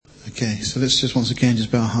Okay, so let's just once again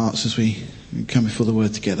just bow our hearts as we come before the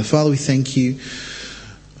word together. Father, we thank you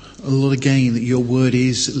a lot again that your word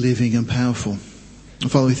is living and powerful.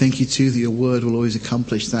 And Father, we thank you too that your word will always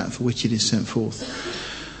accomplish that for which it is sent forth.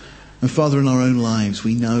 And Father, in our own lives,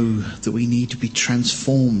 we know that we need to be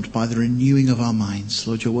transformed by the renewing of our minds.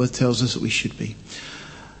 Lord, your word tells us that we should be.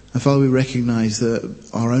 And Father, we recognize that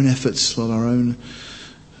our own efforts, Lord, our own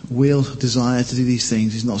will, desire to do these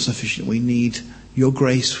things is not sufficient. We need your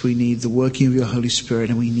grace, we need the working of your Holy Spirit,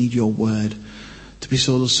 and we need your word to be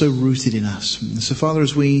so rooted in us. And so Father,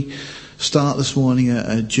 as we start this morning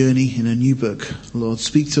a journey in a new book, Lord,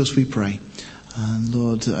 speak to us, we pray. And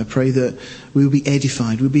Lord, I pray that we will be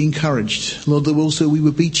edified, we'll be encouraged. Lord, that also we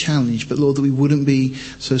would be challenged, but Lord, that we wouldn't be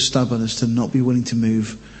so stubborn as to not be willing to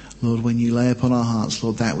move. Lord, when you lay upon our hearts,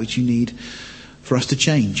 Lord, that which you need for us to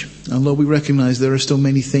change. And Lord, we recognize there are still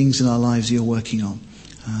many things in our lives that you're working on.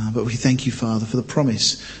 But we thank you, Father, for the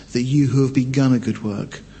promise that you who have begun a good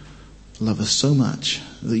work love us so much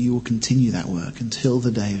that you will continue that work until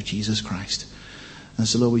the day of Jesus Christ. And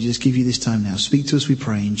so, Lord, we just give you this time now. Speak to us, we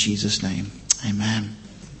pray, in Jesus' name. Amen.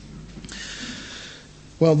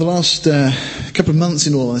 Well, the last couple of months,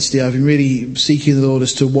 in all honesty, I've been really seeking the Lord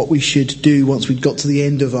as to what we should do once we'd got to the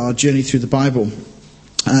end of our journey through the Bible.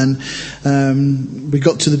 And we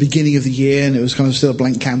got to the beginning of the year and it was kind of still a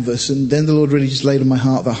blank canvas, and then the Lord really just laid on my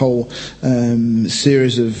heart the whole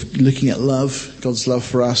series of looking at love, God's love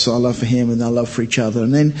for us, our love for him and our love for each other,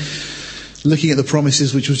 and then looking at the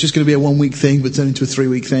promises, which was just going to be a 1 week thing but turned into a 3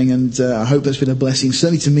 week thing. And I hope that's been a blessing.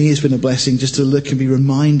 Certainly to me it's been a blessing just to look and be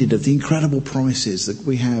reminded of the incredible promises that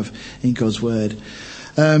we have in God's word.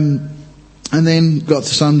 And then got to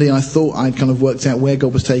Sunday and I thought I'd kind of worked out where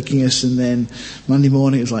God was taking us, and then Monday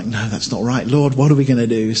morning it was like, no, that's not right. Lord, what are we going to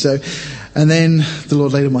do? And then the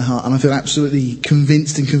Lord laid on my heart, and I feel absolutely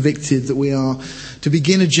convinced and convicted that we are to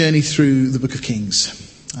begin a journey through the book of Kings.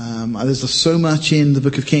 There's so much in the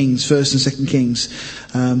book of Kings, 1st and 2nd Kings,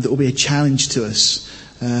 that will be a challenge to us.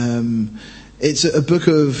 It's a book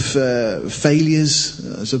of failures.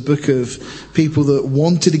 It's a book of people that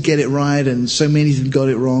wanted to get it right, and so many of them got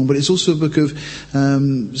it wrong. But it's also a book of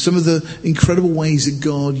some of the incredible ways that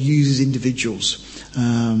God uses individuals.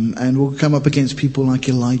 And we'll come up against people like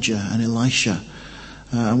Elijah and Elisha.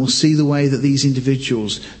 And we'll see the way that these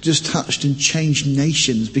individuals just touched and changed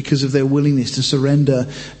nations because of their willingness to surrender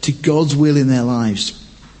to God's will in their lives.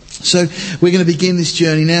 So we're going to begin this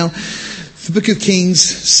journey now. The book of Kings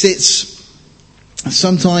sits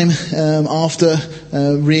sometime after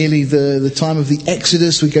really the time of the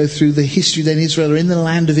Exodus. We go through the history. Then Israel are in the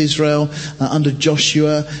land of Israel under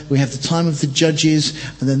Joshua. We have the time of the judges,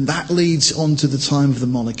 and then that leads on to the time of the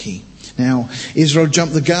monarchy. Now, Israel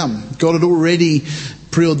jumped the gun. God had already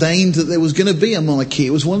preordained that there was going to be a monarchy.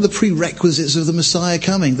 It was one of the prerequisites of the Messiah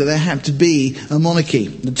coming, that there had to be a monarchy.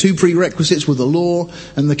 The two prerequisites were the law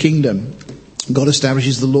and the kingdom. God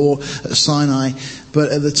establishes the law at Sinai,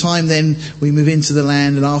 but at the time then we move into the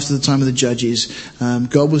land, and after the time of the judges,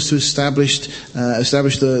 God was to establish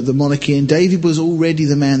the monarchy, and David was already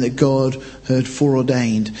the man that God had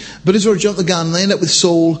foreordained. But Israel jumped the gun, and they end up with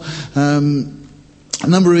Saul. A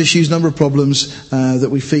number of issues, number of problems that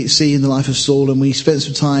we see in the life of Saul, and we spent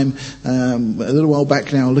some time a little while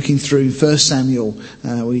back now looking through 1 Samuel.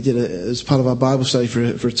 We did it as part of our Bible study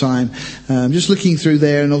for a time, just looking through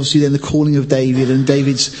there, and obviously then the calling of David and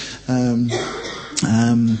David's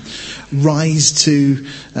rise to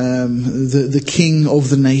the king of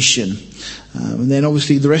the nation. And then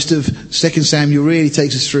obviously the rest of 2 Samuel really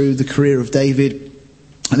takes us through the career of David.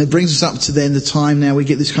 And it brings us up to then the time now we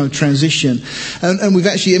get this kind of transition. And we've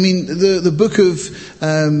actually, the book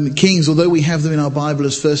of Kings, although we have them in our Bible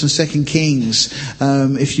as 1st and 2nd Kings,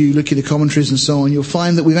 if you look at the commentaries and so on, you'll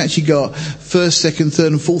find that we've actually got 1st, 2nd, 3rd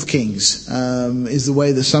and 4th Kings, is the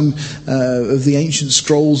way that some of the ancient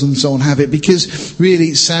scrolls and so on have it. Because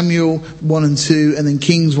really Samuel 1 and 2 and then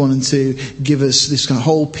Kings 1 and 2 give us this kind of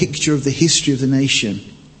whole picture of the history of the nation.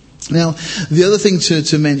 Now, the other thing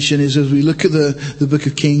to mention is as we look at the book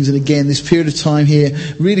of Kings, and again, this period of time here,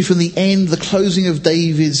 really from the end, the closing of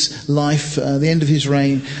David's life, the end of his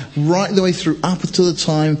reign, right the way through up until the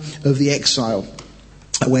time of the exile.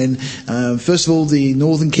 When, first of all, the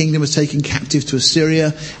northern kingdom was taken captive to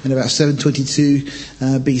Assyria in about 722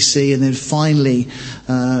 BC, and then finally,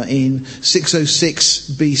 in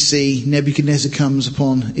 606 BC, Nebuchadnezzar comes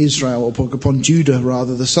upon Israel, or upon Judah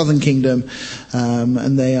rather, the southern kingdom,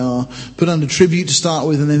 and they are put under tribute to start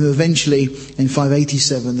with, and then eventually, in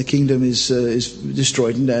 587, the kingdom is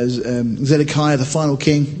destroyed, and as Zedekiah, the final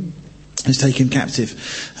king, is taken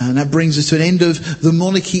captive. And that brings us to an end of the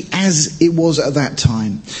monarchy as it was at that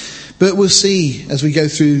time. But we'll see as we go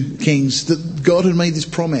through Kings that God had made this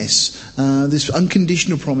promise, this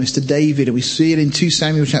unconditional promise to David, and we see it in 2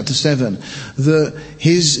 Samuel chapter 7, that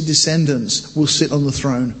his descendants will sit on the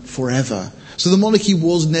throne forever. So the monarchy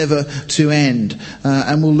was never to end.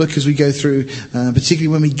 And we'll look as we go through, particularly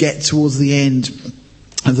when we get towards the end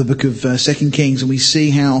of the book of 2 Kings, and we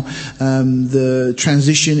see how the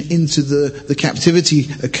transition into the captivity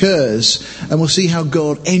occurs, and we'll see how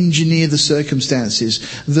God engineered the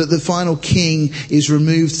circumstances, that the final king is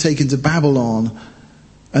removed, taken to Babylon,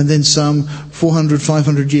 and then some 400,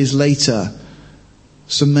 500 years later,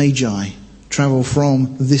 some magi travel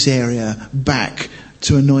from this area back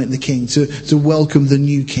to anoint the king, to welcome the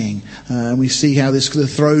new king. And we see how the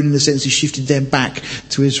throne, in a sense, is shifted then back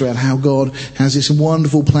to Israel, how God has this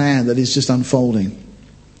wonderful plan that is just unfolding.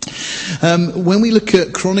 When we look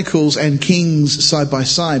at Chronicles and Kings side by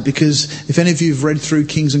side, because if any of you have read through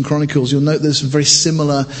Kings and Chronicles, you'll note there's some very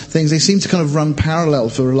similar things. They seem to kind of run parallel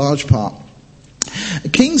for a large part.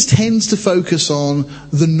 Kings tends to focus on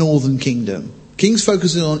the northern kingdom. Kings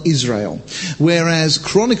focuses on Israel, whereas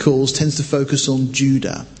Chronicles tends to focus on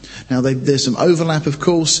Judah. Now, there's some overlap, of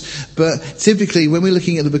course, but typically when we're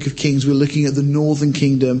looking at the book of Kings, we're looking at the northern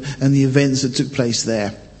kingdom and the events that took place there.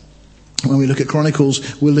 When we look at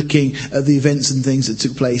Chronicles, we're looking at the events and things that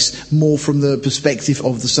took place more from the perspective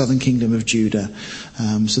of the southern kingdom of Judah.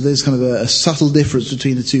 So there's kind of a subtle difference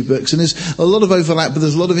between the two books. And there's a lot of overlap, but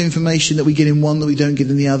there's a lot of information that we get in one that we don't get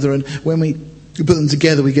in the other. And when we put them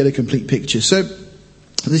together, we get a complete picture. So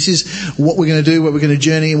this is what we're going to do, where we're going to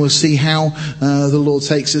journey, and we'll see how the Lord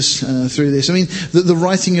takes us through this. I mean, the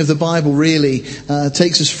writing of the Bible really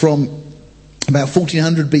takes us from about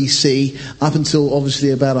 1400 BC up until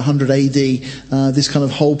obviously about 100 AD. This kind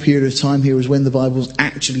of whole period of time here is when the Bible was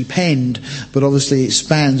actually penned, but obviously it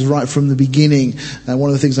spans right from the beginning. One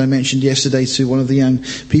of the things I mentioned yesterday to one of the young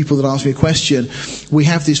people that asked me a question, we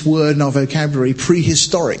have this word in our vocabulary,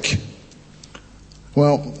 prehistoric.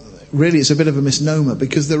 Well, really it's a bit of a misnomer,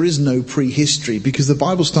 because there is no prehistory, because the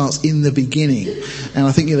Bible starts in the beginning. And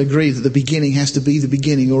I think you'll agree that the beginning has to be the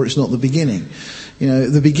beginning, or it's not the beginning. You know,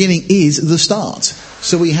 the beginning is the start.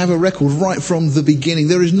 So we have a record right from the beginning.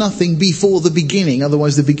 There is nothing before the beginning,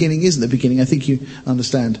 otherwise the beginning isn't the beginning. I think you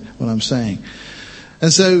understand what I'm saying.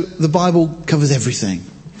 And so the Bible covers everything.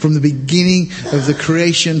 From the beginning of the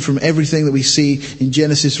creation, from everything that we see in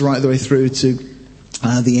Genesis right the way through to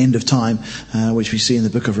the end of time, which we see in the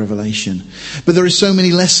book of Revelation. But there are so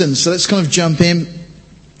many lessons, so let's kind of jump in,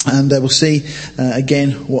 and we'll see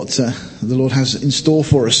again what the Lord has in store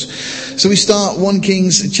for us. So we start 1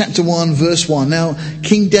 Kings chapter 1 verse 1. Now,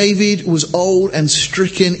 King David was old and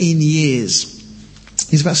stricken in years.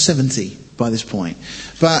 He's about 70 by this point,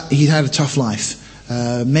 but he had a tough life.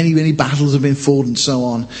 Many battles have been fought and so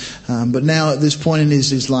on. But now at this point in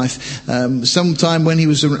his life, sometime when he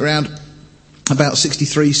was around about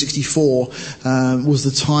 63, 64, was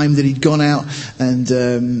the time that he'd gone out, and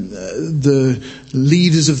the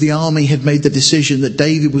leaders of the army had made the decision that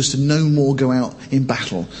David was to no more go out in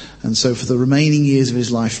battle. And so for the remaining years of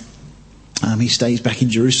his life, he stays back in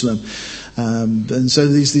Jerusalem. And so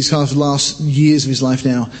these kind of last years of his life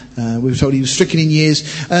now, we were told he was stricken in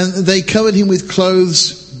years, and they covered him with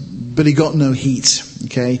clothes, but he got no heat.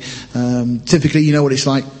 Okay, typically, you know what it's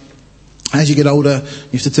like. As you get older,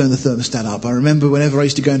 you have to turn the thermostat up. I remember whenever I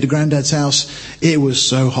used to go into Granddad's house, it was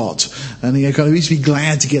so hot. And I used to be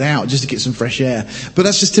glad to get out just to get some fresh air. But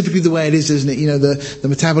that's just typically the way it is, isn't it? You know, the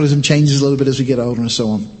metabolism changes a little bit as we get older and so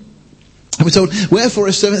on. And we're told, wherefore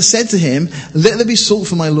a servant said to him, let there be sought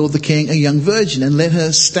for my lord the king a young virgin, and let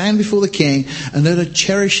her stand before the king, and let her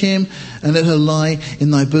cherish him, and let her lie in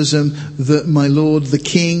thy bosom, that my lord the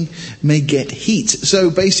king may get heat. So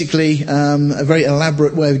basically, a very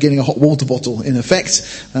elaborate way of getting a hot water bottle, in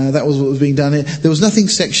effect. That was what was being done here. There was nothing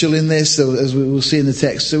sexual in this, as we will see in the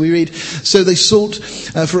text. So we read, so they sought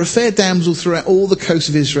for a fair damsel throughout all the coast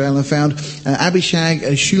of Israel, and found Abishag,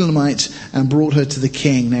 a Shulamite, and brought her to the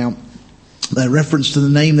king. Now, reference to the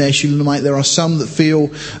name there, Shulamite. There are some that feel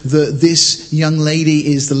that this young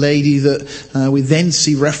lady is the lady that we then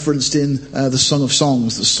see referenced in the Song of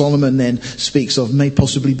Songs that Solomon then speaks of, may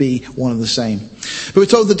possibly be one of the same. But we're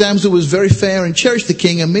told the damsel was very fair and cherished the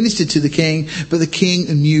king and ministered to the king, but the king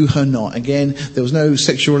knew her not. Again, there was no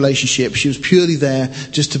sexual relationship. She was purely there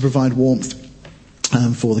just to provide warmth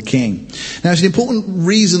for the king. Now, it's an important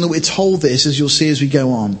reason that we're told this, as you'll see as we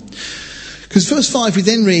go on. Because verse 5 we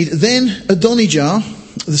then read, then Adonijah,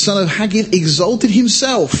 the son of Haggith, exalted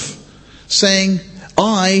himself, saying,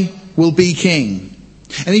 I will be king.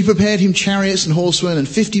 And he prepared him chariots and horsemen and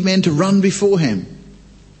 50 men to run before him.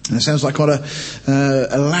 And it sounds like quite a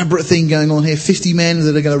elaborate thing going on here. 50 men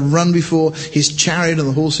that are going to run before his chariot and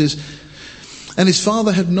the horses. And his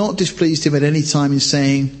father had not displeased him at any time in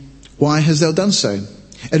saying, "Why hast thou done so?"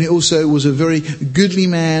 And he also was a very goodly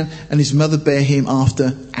man, and his mother bare him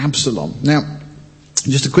after Absalom. Now,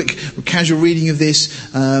 just a quick casual reading of this,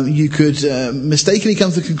 you could mistakenly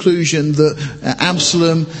come to the conclusion that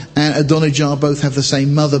Absalom and Adonijah both have the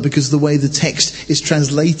same mother because of the way the text is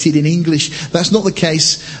translated in English. That's not the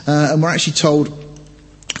case, and we're actually told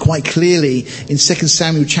quite clearly in 2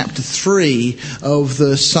 Samuel chapter 3 of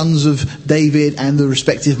the sons of David and the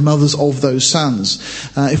respective mothers of those sons.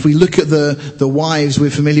 If we look at the wives, we're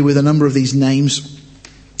familiar with a number of these names.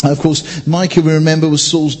 Of course, Micah, we remember, was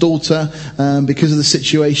Saul's daughter because of the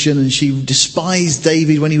situation, and she despised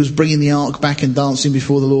David when he was bringing the ark back and dancing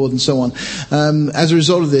before the Lord and so on. As a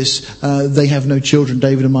result of this, they have no children.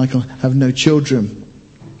 David and Michal have no children.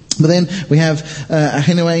 But then we have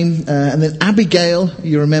Ahinoam, and then Abigail,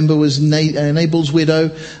 you remember, was Nabal's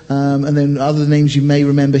widow, and then other names you may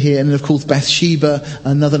remember here, and then of course Bathsheba,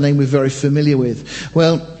 another name we're very familiar with.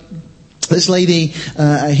 Well, this lady,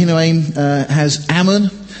 Ahinoam, has Ammon.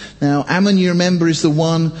 Now, Ammon, you remember, is the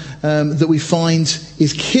one that we find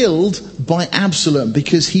is killed by Absalom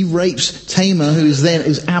because he rapes Tamar, who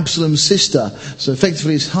is Absalom's sister. So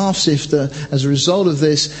effectively his half-sister. As a result of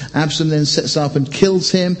this, Absalom then sets up and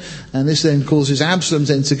kills him, and this then causes Absalom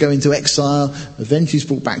then to go into exile. Eventually he's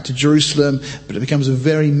brought back to Jerusalem, but it becomes a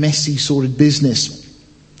very messy, sordid business.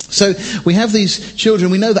 So we have these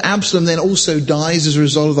children. We know that Absalom then also dies as a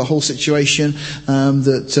result of the whole situation,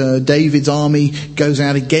 that David's army goes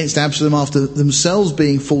out against Absalom after themselves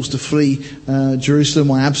being forced to flee Jerusalem,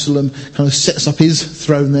 while Absalom kind of sets up his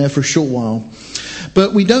throne there for a short while.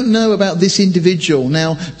 But we don't know about this individual.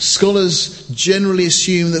 Now, scholars generally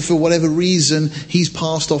assume that for whatever reason, he's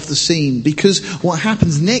passed off the scene. Because what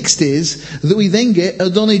happens next is that we then get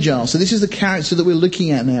Adonijah. So this is the character that we're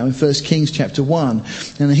looking at now in 1 Kings chapter 1.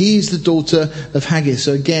 And he is the daughter of Haggith.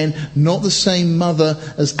 So again, not the same mother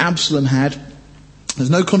as Absalom had. There's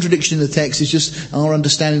no contradiction in the text. It's just our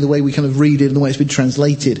understanding, the way we kind of read it and the way it's been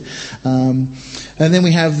translated. And then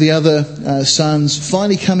we have the other sons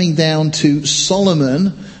finally coming down to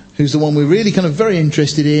Solomon, who's the one we're really kind of very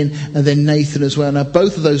interested in, and then Nathan as well. Now,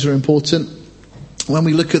 both of those are important. When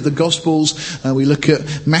we look at the Gospels, we look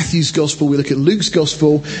at Matthew's Gospel, we look at Luke's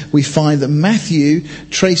Gospel, we find that Matthew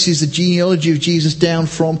traces the genealogy of Jesus down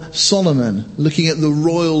from Solomon, looking at the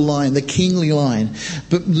royal line, the kingly line.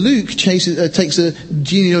 But Luke takes a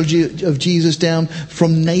genealogy of Jesus down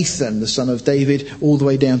from Nathan, the son of David, all the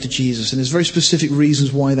way down to Jesus. And there's very specific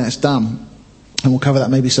reasons why that's done. And we'll cover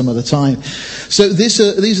that maybe some other time. So these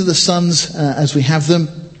are the sons as we have them.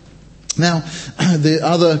 Now, the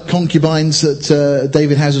other concubines that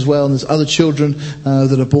David has as well, and there's other children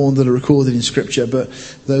that are born that are recorded in Scripture, but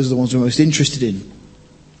those are the ones we're most interested in.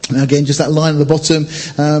 Now again, just that line at the bottom,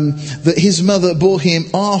 that his mother bore him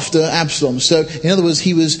after Absalom. So, in other words,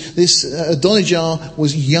 Adonijah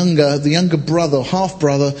was younger, the younger brother,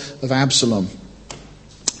 half-brother of Absalom.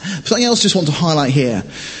 Something else I just want to highlight here.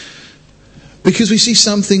 Because we see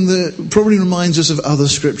something that probably reminds us of other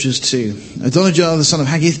scriptures too. Adonijah, the son of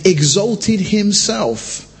Haggith, exalted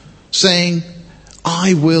himself, saying,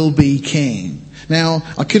 "I will be king." Now,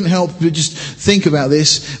 I couldn't help but just think about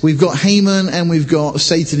this. We've got Haman and we've got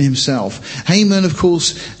Satan himself. Haman, of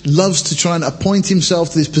course, loves to try and appoint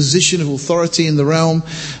himself to this position of authority in the realm.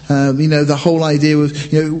 The whole idea of,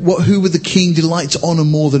 who would the king delight to honour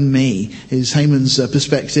more than me, is Haman's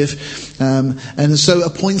perspective. And so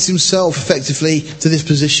appoints himself effectively to this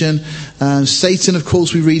position. Satan, of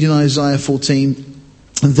course, we read in Isaiah 14,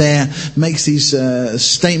 there makes these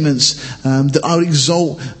statements that I will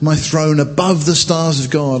exalt my throne above the stars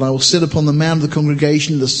of God. I will sit upon the mount of the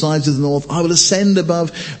congregation, the sides of the north. I will ascend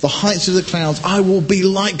above the heights of the clouds. I will be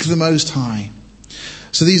like the Most High.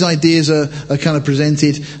 So these ideas are kind of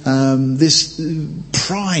presented, this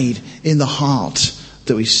pride in the heart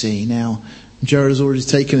that we see. Now, Jared has already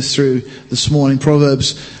taken us through this morning,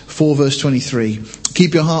 Proverbs 4 verse 23.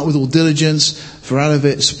 Keep your heart with all diligence, for out of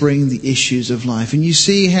it spring the issues of life. And you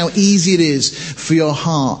see how easy it is for your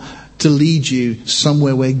heart to lead you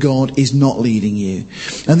somewhere where God is not leading you.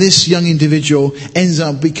 And this young individual ends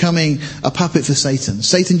up becoming a puppet for Satan.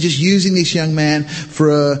 Satan just using this young man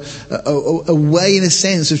for a way, in a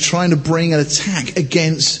sense, of trying to bring an attack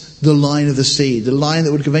against the line of the seed, the line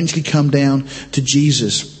that would eventually come down to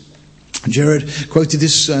Jesus. Jared quoted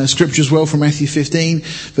this scripture as well from Matthew 15,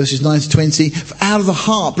 verses 9 to 20. For out of the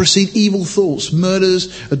heart proceed evil thoughts, murders,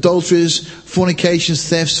 adulteries, fornications,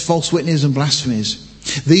 thefts, false witness and blasphemies.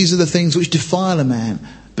 These are the things which defile a man.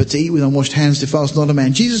 but to eat with unwashed hands defiles not a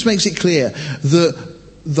man. Jesus makes it clear that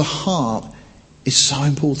the heart is so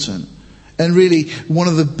important. And really, one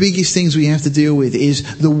of the biggest things we have to deal with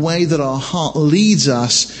is the way that our heart leads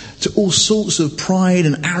us to all sorts of pride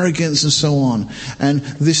and arrogance and so on. And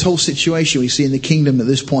this whole situation we see in the kingdom at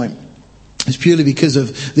this point is purely because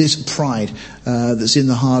of this pride that's in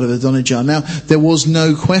the heart of Adonijah. Now, there was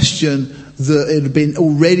no question that it had been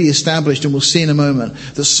already established, and we'll see in a moment,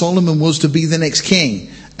 that Solomon was to be the next king.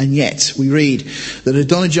 And yet, we read that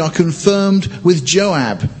Adonijah confirmed with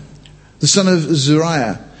Joab, the son of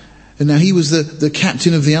Zeruiah. And now he was the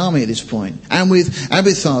captain of the army at this point, and with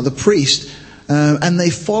Abiathar the priest, and they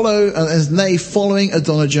following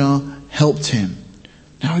Adonijah helped him.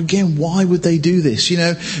 Now again, why would they do this?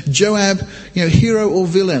 Joab, hero or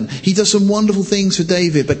villain, he does some wonderful things for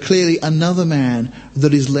David, but clearly another man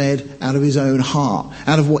that is led out of his own heart,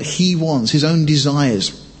 out of what he wants, his own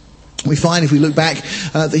desires. We find, if we look back,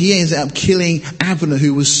 that he ends up killing Abner,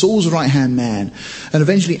 who was Saul's right-hand man, and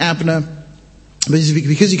eventually Abner,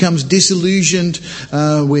 because he becomes disillusioned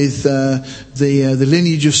with the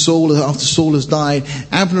lineage of Saul after Saul has died,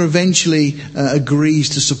 Abner eventually agrees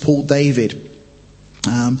to support David.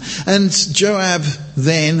 And Joab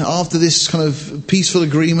then, after this kind of peaceful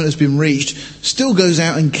agreement has been reached, still goes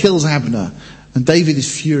out and kills Abner. And David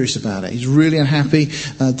is furious about it. He's really unhappy.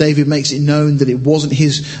 David makes it known that it wasn't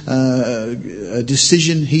his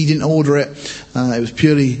decision. He didn't order it. It was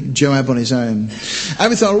purely Joab on his own.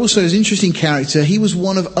 Abiathar also is an interesting character. He was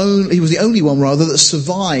the only one that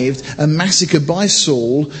survived a massacre by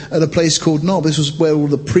Saul at a place called Nob. This was where all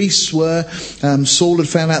the priests were. Saul had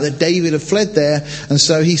found out that David had fled there, and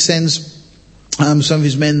so he sends some of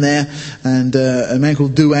his men there, and a man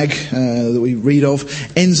called Doeg that we read of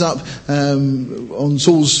ends up on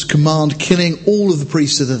Saul's command killing all of the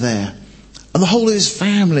priests that are there. And the whole of his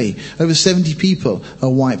family, over 70 people, are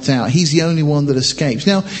wiped out. He's the only one that escapes.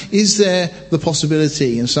 Now, is there the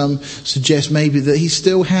possibility, and some suggest maybe, that he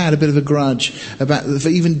still had a bit of a grudge about that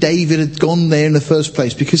even David had gone there in the first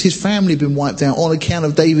place, because his family had been wiped out on account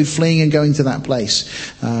of David fleeing and going to that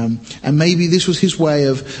place. And maybe this was his way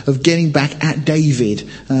of getting back at David,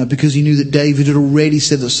 because he knew that David had already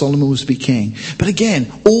said that Solomon was to be king. But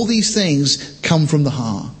again, all these things come from the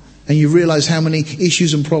heart. And you realize how many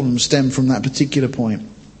issues and problems stem from that particular point.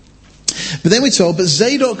 But then we're told, but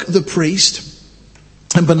Zadok the priest,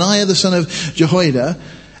 and Benaiah the son of Jehoiada,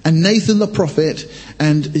 and Nathan the prophet,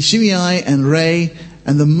 and Shimei and Rei,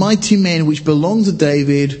 and the mighty men which belonged to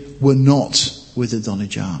David were not with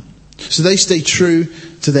Adonijah. So they stay true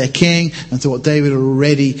to their king and to what David had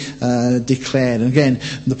already declared. And again,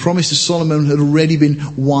 the promise to Solomon had already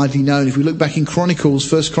been widely known. If we look back in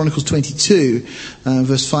Chronicles, 1 Chronicles 22,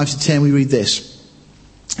 verse 5 to 10, we read this.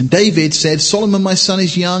 And David said, Solomon my son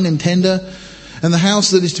is young and tender, and the house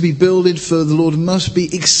that is to be builded for the Lord must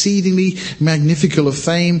be exceedingly magnificent of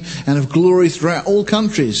fame and of glory throughout all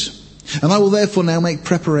countries. And I will therefore now make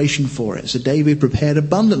preparation for it. So David prepared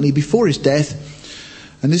abundantly before his death.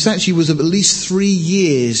 And this actually was at least 3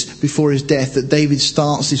 years before his death that David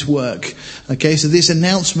starts this work. Okay, so this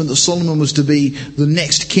announcement that Solomon was to be the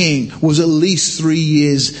next king was at least 3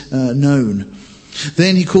 years known.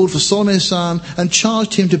 Then he called for Solomon his son and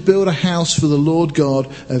charged him to build a house for the Lord God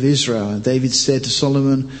of Israel. And David said to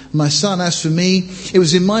Solomon, my son, as for me, it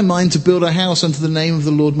was in my mind to build a house unto the name of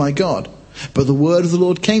the Lord my God. But the word of the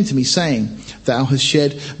Lord came to me, saying, thou hast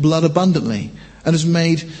shed blood abundantly, and hast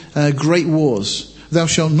made great wars. Thou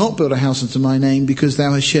shalt not build a house unto my name, because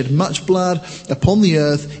thou hast shed much blood upon the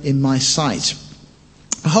earth in my sight.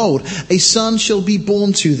 Behold, a son shall be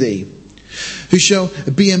born to thee, who shall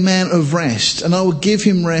be a man of rest, and I will give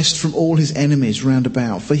him rest from all his enemies round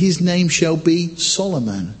about, for his name shall be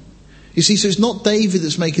Solomon. You see, so it's not David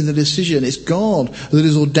that's making the decision, it's God that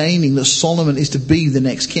is ordaining that Solomon is to be the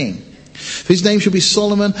next king. For his name shall be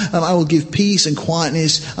Solomon, and I will give peace and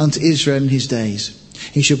quietness unto Israel in his days.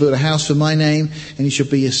 He shall build a house for my name, and he shall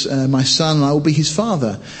be my son, and I will be his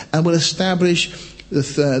father, and will establish the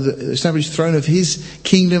throne of his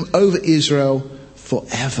kingdom over Israel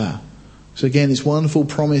forever. So again, this wonderful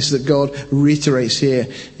promise that God reiterates here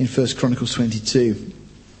in 1 Chronicles 22.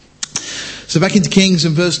 So back into Kings,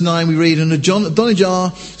 in verse 9 we read, and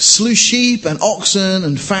Adonijah slew sheep and oxen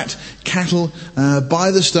and fat cattle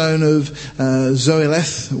by the stone of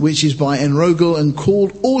Zoeleth, which is by Enrogel, and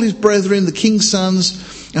called all his brethren, the king's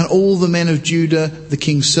sons, and all the men of Judah, the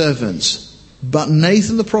king's servants. But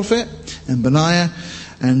Nathan the prophet, and Benaiah,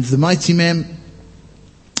 and the mighty men,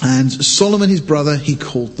 and Solomon his brother, he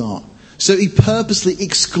called not. So he purposely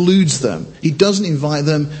excludes them. He doesn't invite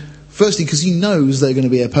them Firstly, because he knows they're going to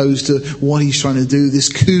be opposed to what he's trying to do, this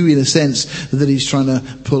coup in a sense that he's trying to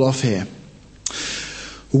pull off here.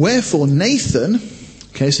 Wherefore Nathan,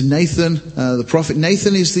 so Nathan, the prophet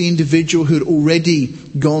Nathan, is the individual who had already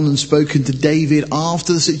gone and spoken to David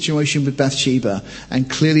after the situation with Bathsheba. And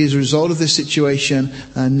clearly as a result of this situation,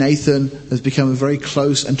 Nathan has become a very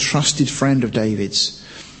close and trusted friend of David's.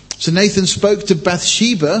 So Nathan spoke to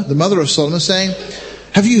Bathsheba, the mother of Solomon, saying,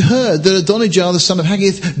 "Have you heard that Adonijah, the son of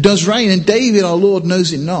Haggith, does reign, and David our Lord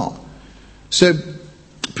knows it not?" So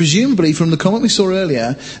presumably from the comment we saw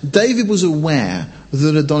earlier, David was aware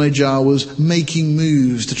that Adonijah was making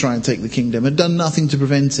moves to try and take the kingdom, had done nothing to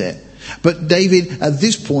prevent it. But David at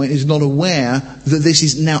this point is not aware that this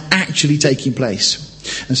is now actually taking place.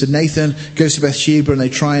 And so Nathan goes to Bathsheba and they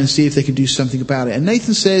try and see if they can do something about it. And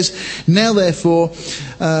Nathan says, "Now therefore,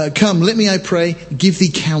 come, let me, I pray, give thee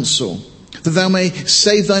counsel, that thou may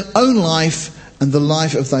save thine own life and the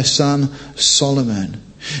life of thy son Solomon."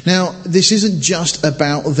 Now, this isn't just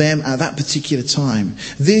about them at that particular time.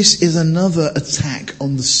 This is another attack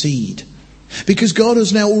on the seed. Because God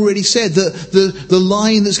has now already said that the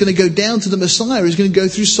line that's going to go down to the Messiah is going to go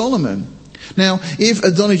through Solomon. Now, if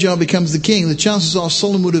Adonijah becomes the king, the chances are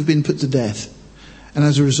Solomon would have been put to death. And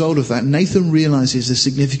as a result of that, Nathan realizes the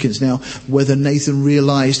significance. Now, whether Nathan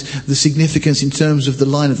realized the significance in terms of the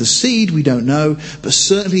line of the seed, we don't know. But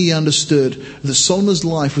certainly he understood that Solomon's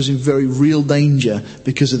life was in very real danger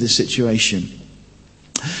because of this situation.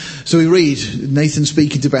 So we read Nathan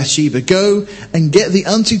speaking to Bathsheba, "Go and get thee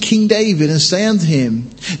unto King David, and say unto him,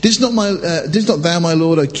 Didst not thou, my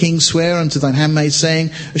lord, O king, swear unto thine handmaid,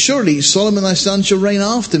 saying, Assuredly Solomon thy son shall reign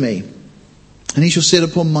after me, and he shall sit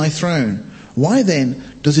upon my throne. Why then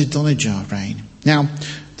does Adonijah reign?" Now,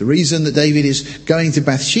 the reason that David is going to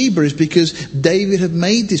Bathsheba is because David had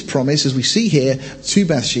made this promise, as we see here, to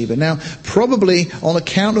Bathsheba. Now, probably on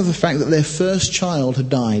account of the fact that their first child had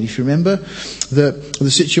died. If you remember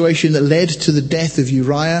the situation that led to the death of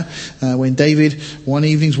Uriah, when David one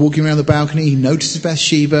evening is walking around the balcony, he notices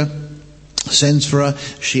Bathsheba, sends for her,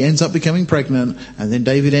 she ends up becoming pregnant, and then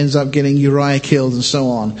David ends up getting Uriah killed and so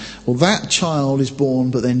on. Well, that child is born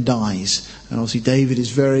but then dies. And obviously David is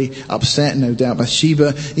very upset, no doubt.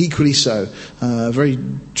 Bathsheba equally so. Very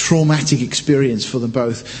traumatic experience for them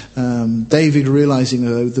both. David realizing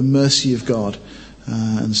though the mercy of God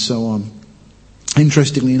and so on.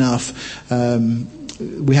 Interestingly enough,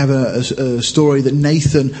 we have a story that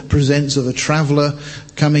Nathan presents of a traveller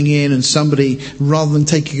coming in, and somebody, rather than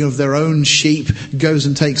taking of their own sheep, goes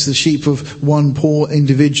and takes the sheep of one poor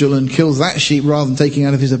individual and kills that sheep rather than taking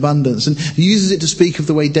out of his abundance. And he uses it to speak of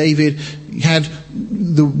the way David had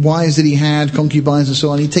the wives that he had, concubines and so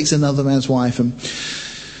on. He takes another man's wife, and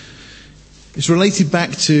it's related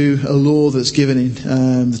back to a law that's given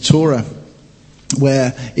in the Torah,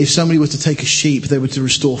 where if somebody was to take a sheep, they were to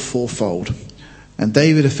restore fourfold. And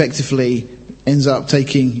David effectively ends up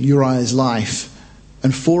taking Uriah's life,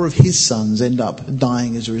 and 4 of his sons end up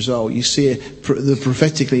dying as a result. You see it, the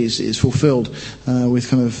prophetically is fulfilled with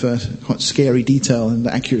kind of quite scary detail and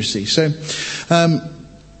accuracy. So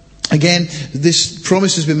again, this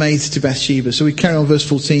promise has been made to Bathsheba. So we carry on verse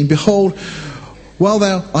 14. "Behold, while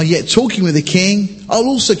thou art yet talking with the king, I'll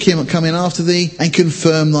also come in after thee and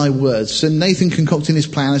confirm thy words." So Nathan concocting his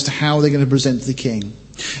plan as to how they're going to present to the king.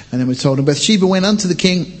 And then we're told, "And Bathsheba went unto the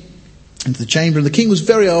king into the chamber, and the king was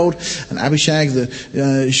very old, and Abishag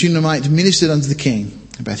the Shunammite ministered unto the king.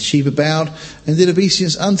 And Bathsheba bowed and did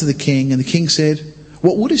obeisance unto the king, and the king said,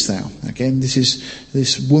 What wouldest thou?" Again, this is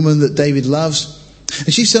this woman that David loves.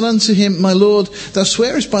 "And she said unto him, My lord, thou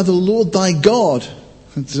swearest by the Lord thy God."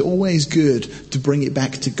 It's always good to bring it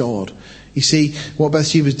back to God. You see, what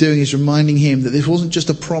Bathsheba is doing is reminding him that this wasn't just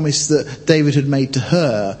a promise that David had made to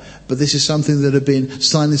her, but this is something that had been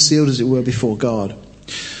signed and sealed, as it were, before God.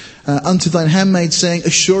 "Unto thine handmaid, saying,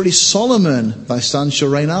 Assuredly Solomon thy son shall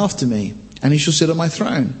reign after me, and he shall sit on my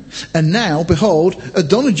throne. And now, behold,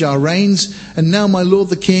 Adonijah reigns, and now my lord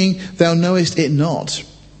the king, thou knowest it not.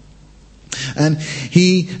 And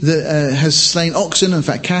he that has slain oxen and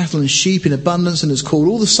fat cattle and sheep in abundance, and has called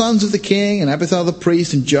all the sons of the king, and Abiathar the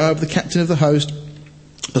priest, and Joab the captain of the host.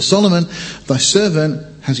 But Solomon, thy servant,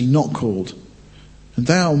 has he not called. And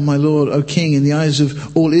thou, my lord, O king, in the eyes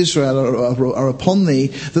of all Israel are upon thee,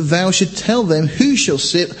 that thou should tell them who shall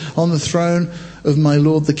sit on the throne of my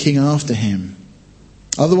lord the king after him.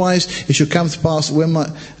 Otherwise it shall come to pass that when my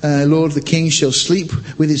lord the king shall sleep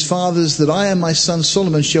with his fathers, that I and my son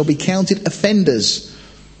Solomon shall be counted offenders.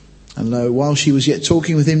 And lo, while she was yet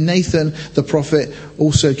talking with him, Nathan the prophet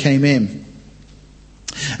also came in.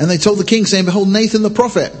 And they told the king, saying, Behold, Nathan the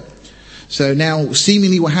prophet. So now,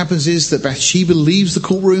 seemingly what happens is that Bathsheba leaves the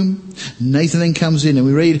courtroom. Nathan then comes in, and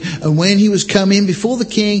we read, and when he was come in before the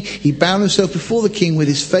king, he bowed himself before the king with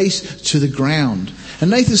his face to the ground.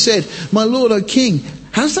 And Nathan said, my lord, O king,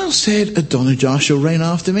 hast thou said, Adonijah shall reign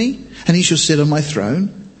after me, and he shall sit on my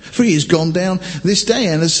throne? For he is gone down this day,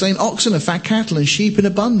 and has slain oxen and fat cattle and sheep in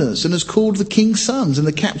abundance, and has called the king's sons and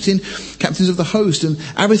the captains of the host, and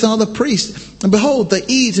Abiathar the priest. And behold, they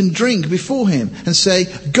eat and drink before him, and say,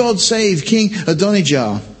 God save King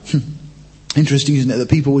Adonijah. Interesting, isn't it, that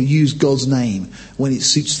people will use God's name when it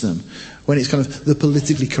suits them, when it's kind of the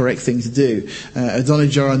politically correct thing to do.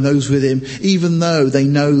 Adonijah and those with him, even though they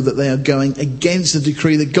know that they are going against the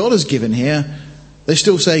decree that God has given here, they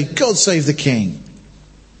still say, God save the king.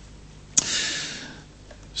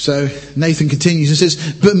 So Nathan continues and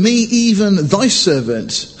says, but me, even thy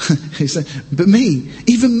servant. He said, but me,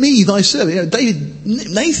 even me, thy servant. David,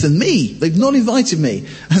 Nathan, me. They've not invited me.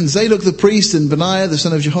 And Zadok the priest and Benaiah the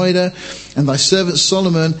son of Jehoiada and thy servant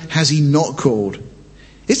Solomon has he not called.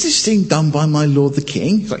 Is this thing done by my lord the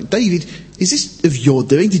king? He's like, David, is this of your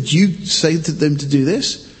doing? Did you say to them to do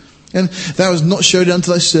this? And thou hast not showed it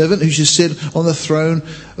unto thy servant who shall sit on the throne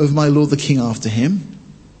of my lord the king after him.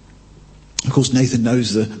 Of course, Nathan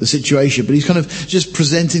knows the situation, but he's kind of just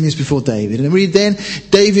presenting this before David. And we read then,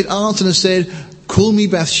 David answered and said, call me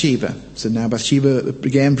Bathsheba. So now Bathsheba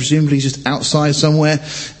began, presumably just outside somewhere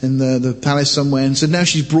in the palace somewhere. And so now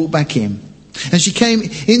she's brought back in. And she came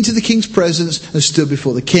into the king's presence and stood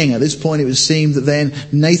before the king. At this point, it would seem that then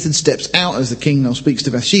Nathan steps out as the king now speaks to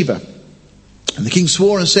Bathsheba. And the king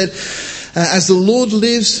swore and said, as the Lord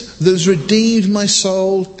lives, that has redeemed my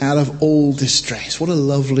soul out of all distress. What a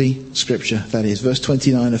lovely scripture that is. Verse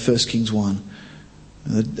 29 of 1 Kings 1.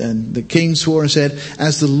 And the king swore and said,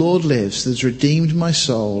 as the Lord lives, that has redeemed my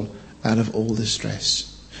soul out of all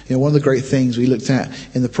distress. You know, one of the great things we looked at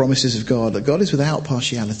in the promises of God, that God is without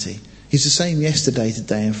partiality. He's the same yesterday,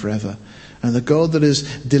 today and forever. And the God that has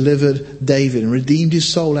delivered David and redeemed his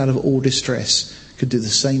soul out of all distress could do the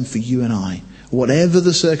same for you and I. Whatever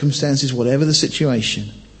the circumstances, whatever the situation.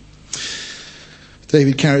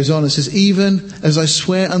 David carries on and says, even as I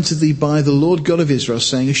swear unto thee by the Lord God of Israel,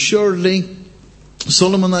 saying, assuredly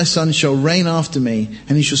Solomon thy son shall reign after me,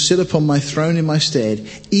 and he shall sit upon my throne in my stead.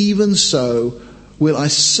 Even so will I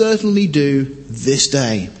certainly do this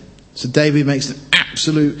day. So David makes an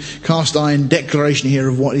absolute cast iron declaration here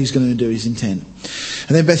of what he's going to do, his intent.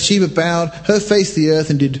 And then Bathsheba bowed her face to the earth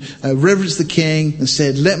and did reverence the king and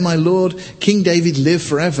said, let my lord King David live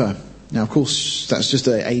forever. Now, of course, that's just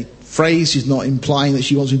a phrase. She's not implying that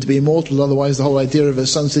she wants him to be immortal. Otherwise, the whole idea of her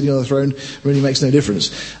son sitting on the throne really makes no difference.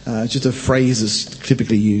 It's just a phrase that's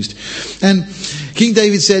typically used. And King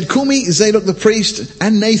David said, call me Zadok the priest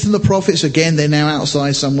and Nathan the prophet. So again, they're now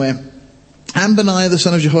outside somewhere. And Benaiah the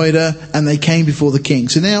son of Jehoiada, and they came before the king.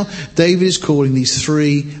 So now David is calling these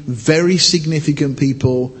three very significant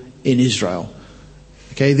people in Israel.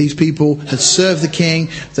 Okay, these people had served the king.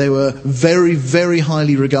 They were very, very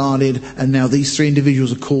highly regarded. And now these three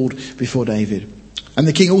individuals are called before David. And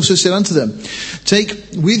the king also said unto them, take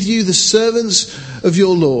with you the servants of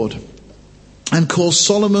your Lord, and cause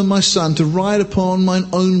Solomon my son to ride upon mine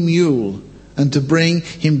own mule, and to bring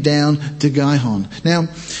him down to Gihon. Now,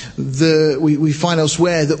 we find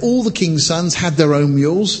elsewhere that all the king's sons had their own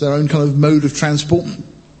mules, their own kind of mode of transport.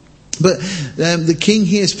 But the king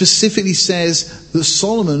here specifically says that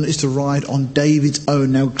Solomon is to ride on David's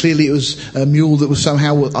own. Now, clearly it was a mule that was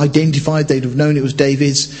somehow identified. They'd have known it was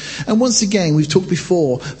David's. And once again, we've talked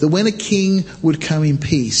before that when a king would come in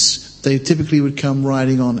peace, they typically would come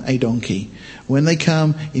riding on a donkey. When they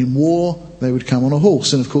come in war, they would come on a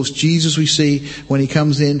horse. And of course, Jesus, we see, when he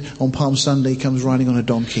comes in on Palm Sunday, he comes riding on a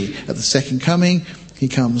donkey. At the second coming, he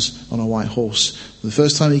comes on a white horse. The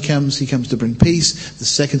first time he comes to bring peace. The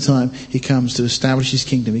second time, he comes to establish his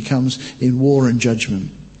kingdom. He comes in war and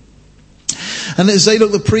judgment. And let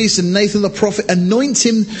Zadok the priest and Nathan the prophet anoint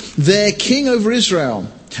him their king over Israel.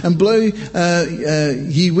 And blow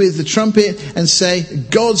ye with the trumpet and say,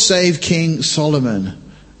 God save King Solomon.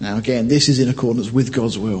 Now again, this is in accordance with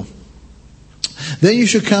God's will. Then you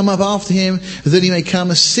shall come up after him, that he may come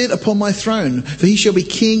and sit upon my throne, for he shall be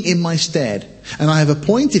king in my stead. And I have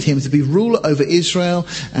appointed him to be ruler over Israel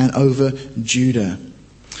and over Judah.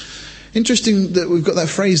 Interesting that we've got that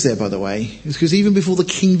phrase there, by the way, because even before the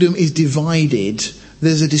kingdom is divided,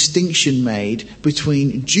 there's a distinction made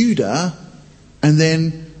between Judah and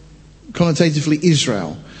then connotatively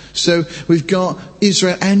Israel. So we've got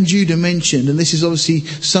Israel and Judah mentioned, and this is obviously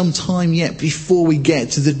some time yet before we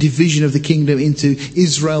get to the division of the kingdom into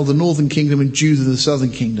Israel, the northern kingdom, and Judah, the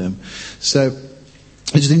southern kingdom. So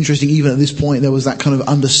It's just interesting, even at this point, there was that kind of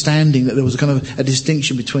understanding that there was a kind of a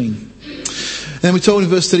distinction between. Then we're told in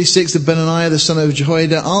verse 36 that Benaiah, the son of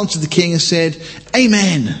Jehoiada, answered the king and said,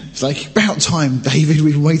 Amen. It's like, about time, David,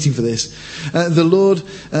 we've been waiting for this. The Lord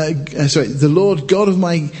God of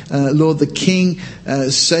my Lord, the king,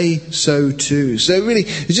 say so too. So really,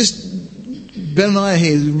 it's just, Benaiah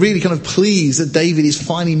here is really kind of pleased that David is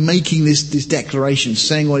finally making this declaration,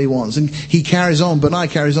 saying what he wants. And he carries on, Benaiah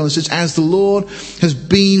carries on and says, as the Lord has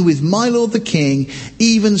been with my Lord the king,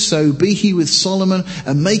 even so be he with Solomon,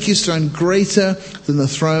 and make his throne greater than the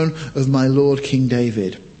throne of my Lord King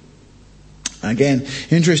David. Again,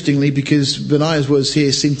 interestingly, because Benaiah's words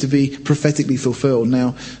here seem to be prophetically fulfilled.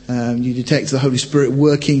 Now, you detect the Holy Spirit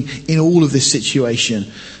working in all of this situation.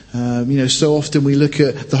 So often we look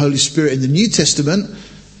at the Holy Spirit in the New Testament,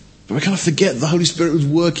 but we kind of forget the Holy Spirit was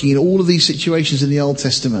working in all of these situations in the Old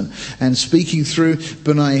Testament. And speaking through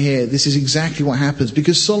Benaiah here, this is exactly what happens,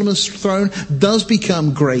 because Solomon's throne does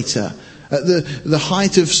become greater. At the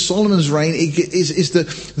height of Solomon's reign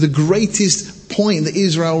is the greatest point that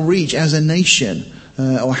Israel reach as a nation,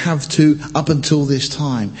 or have to up until this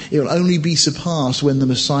time. It will only be surpassed when the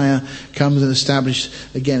Messiah comes and established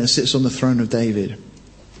again and sits on the throne of David.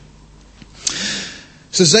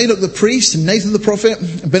 So Zadok the priest, Nathan the prophet,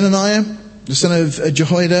 Benaiah, the son of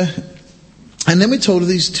Jehoiada, and then we're told of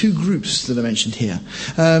these two groups that are mentioned here.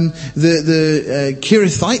 The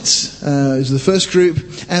Kerethites is the first group,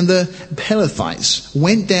 and the Pelethites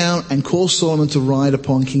went down and caused Solomon to ride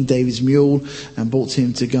upon King David's mule and brought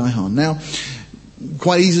him to Gihon. Now,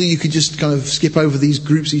 quite easily you could just kind of skip over these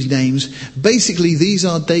groups, these names. Basically, these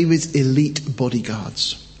are David's elite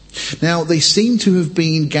bodyguards. Now, they seem to have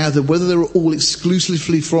been gathered, whether they were all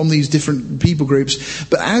exclusively from these different people groups,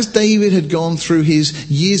 but as David had gone through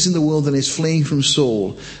his years in the wilderness fleeing from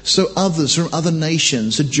Saul, so others from other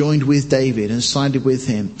nations had joined with David and sided with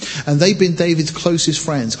him. And they've been David's closest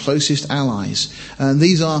friends, closest allies. And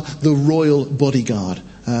these are the royal bodyguard.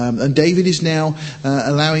 And David is now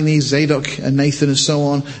allowing these, Zadok and Nathan and so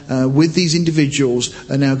on, with these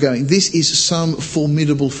individuals are now going. This is some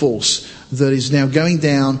formidable force that is now going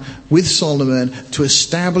down with Solomon to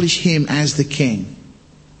establish him as the king.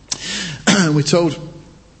 We're told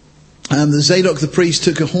that Zadok the priest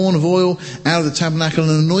took a horn of oil out of the tabernacle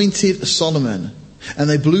and anointed Solomon. And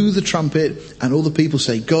they blew the trumpet, and all the people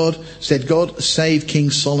said, God save King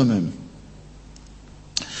Solomon.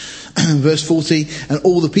 Verse 40, and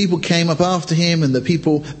all the people came up after him, and the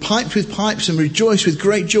people piped with pipes and rejoiced with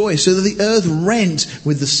great joy, so that the earth rent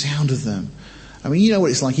with the sound of them. I mean, you know what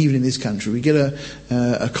it's like even in this country. We get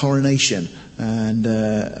a coronation, and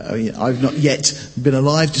I've not yet been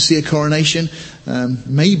alive to see a coronation.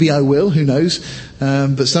 Maybe I will, who knows?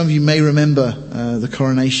 But some of you may remember the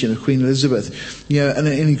coronation of Queen Elizabeth. An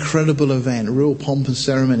incredible event, a real pomp and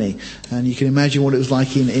ceremony. And you can imagine what it was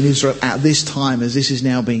like in Israel at this time as this is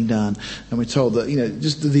now being done. And we're told that,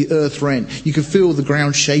 just the earth rent. You could feel the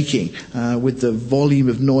ground shaking with the volume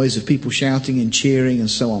of noise of people shouting and cheering and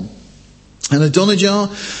so on. And Adonijah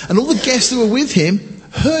and all the guests that were with him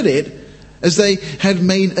heard it as they had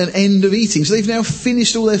made an end of eating. So they've now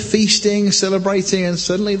finished all their feasting, celebrating, and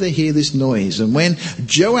suddenly they hear this noise. And when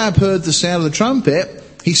Joab heard the sound of the trumpet,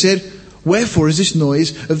 he said, wherefore is this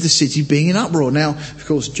noise of the city being in uproar? Now, of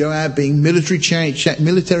course, Joab being military trained,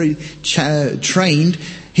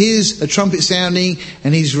 hears a trumpet sounding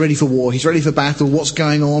and he's ready for war. He's ready for battle. What's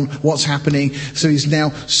going on? What's happening? So he's now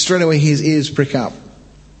straight away his ears prick up.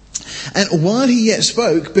 And while he yet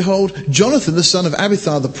spoke, behold, Jonathan, the son of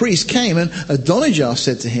Abithar, the priest, came, and Adonijah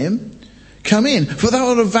said to him, come in, for thou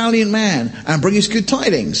art a valiant man, and bring us good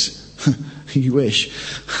tidings. You wish.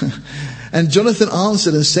 And Jonathan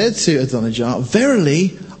answered and said to Adonijah,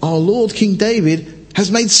 verily, our Lord King David has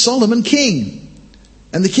made Solomon king.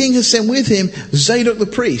 And the king has sent with him Zadok the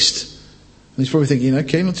priest. And he's probably thinking,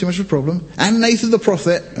 okay, not too much of a problem. And Nathan the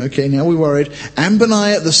prophet, okay, now we're worried. And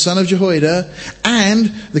Benaiah the son of Jehoiada, and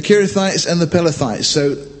the Kerethites and the Pelethites.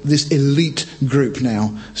 So this elite group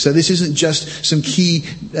now. So this isn't just some key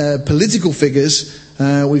political figures.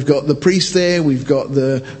 We've got the priest there, we've got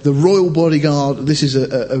the royal bodyguard. This is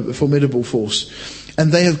a formidable force.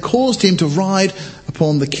 And they have caused him to ride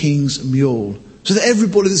upon the king's mule. So that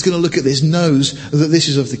everybody that's going to look at this knows that this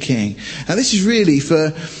is of the king. And this is really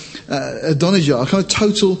for Adonijah, a kind of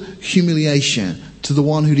total humiliation to the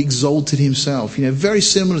one who'd exalted himself. Very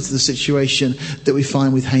similar to the situation that we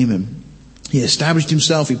find with Haman. He established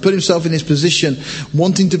himself, he put himself in this position,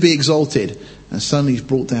 wanting to be exalted, and suddenly he's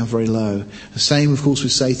brought down very low. The same, of course,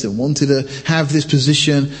 with Satan. Wanted to have this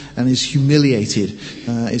position and is humiliated,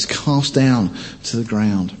 is cast down to the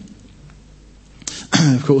ground.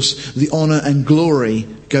 of course, the honour and glory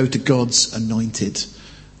go to God's anointed.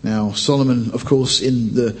 Now, Solomon, of course,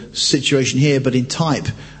 in the situation here, but in type,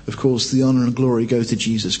 of course, the honour and glory go to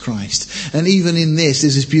Jesus Christ. And even in this,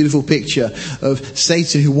 there's this beautiful picture of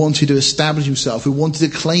Satan who wanted to establish himself, who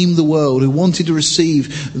wanted to claim the world, who wanted to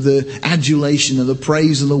receive the adulation and the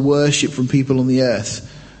praise and the worship from people on the earth.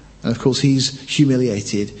 And of course, he's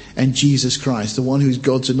humiliated. And Jesus Christ, the one who is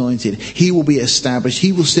God's anointed, he will be established,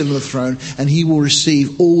 he will sit on the throne, and he will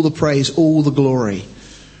receive all the praise, all the glory.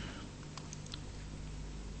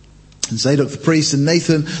 And Zadok the priest and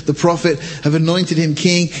Nathan the prophet have anointed him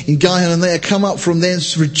king in Gihon, and they are come up from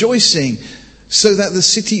thence rejoicing, so that the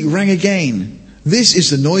city rang again. This is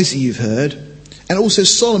the noise that you've heard. And also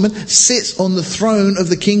Solomon sits on the throne of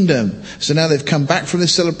the kingdom. So now they've come back from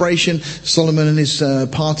this celebration, Solomon and his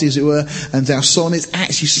party as it were, and now Solomon is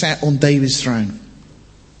actually sat on David's throne.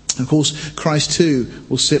 Of course, Christ too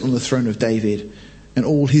will sit on the throne of David, and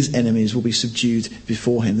all his enemies will be subdued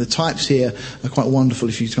before him. The types here are quite wonderful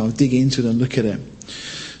if you kind of dig into them and look at it.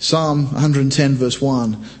 Psalm 110 verse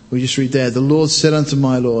 1, we just read there, the Lord said unto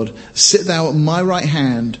my Lord, sit thou at my right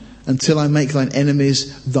hand until I make thine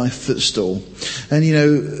enemies thy footstool. And you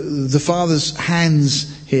know, the Father's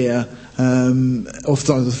hands here,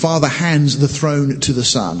 the Father hands the throne to the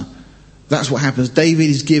Son. That's what happens. David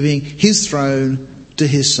is giving his throne to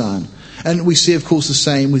his Son. And we see, of course, the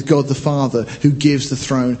same with God the Father, who gives the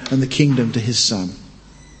throne and the kingdom to his Son.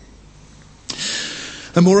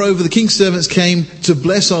 And moreover, the king's servants came to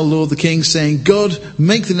bless our Lord the King, saying, God,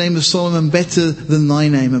 make the name of Solomon better than thy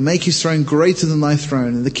name, and make his throne greater than thy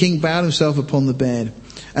throne. And the king bowed himself upon the bed.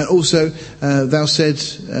 And also, thus said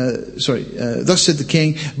the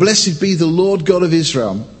king, blessed be the Lord God of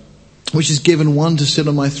Israel, which has given one to sit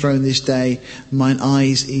on my throne this day, mine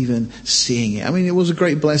eyes even seeing it. I mean, it was a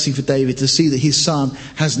great blessing for David to see that his son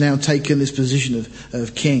has now taken this position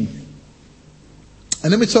of king.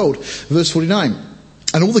 And then we're told, verse 49,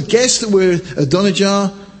 and all the guests that were at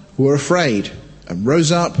Adonijah were afraid and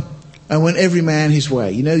rose up and went every man his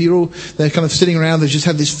way. You know, they're kind of sitting around, they've just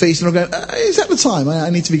had this feast and they're going, is that the time? I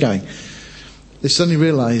need to be going. They suddenly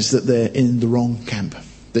realise that they're in the wrong camp.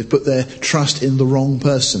 They've put their trust in the wrong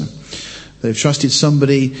person. They've trusted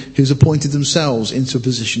somebody who's appointed themselves into a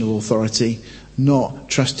position of authority, not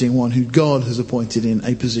trusting one who God has appointed in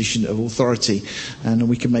a position of authority. And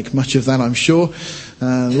we can make much of that, I'm sure.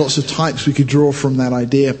 Lots of types we could draw from that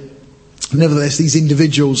idea. Nevertheless, these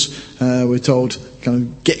individuals, we're told, kind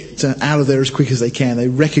of get out of there as quick as they can. They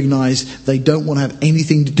recognise they don't want to have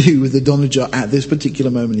anything to do with Adonijah at this particular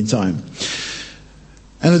moment in time.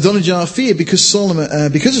 And Adonijah feared because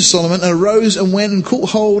of Solomon, and arose and went and caught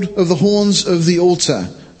hold of the horns of the altar,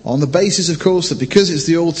 on the basis, of course, that because it's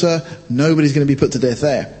the altar, nobody's going to be put to death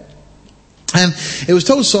there. And it was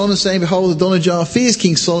told Solomon, saying, behold, Adonijah fears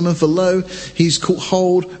King Solomon, for lo, he's caught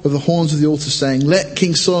hold of the horns of the altar, saying, let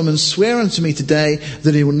King Solomon swear unto me today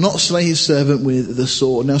that he will not slay his servant with the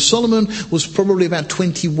sword. Now Solomon was probably about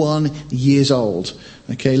 21 years old.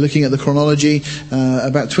 Okay, looking at the chronology,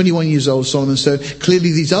 about 21 years old, Solomon. So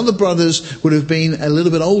clearly these other brothers would have been a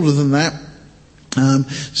little bit older than that.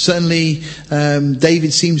 Certainly,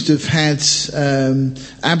 David seems to have had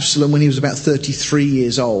Absalom when he was about 33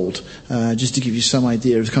 years old, just to give you some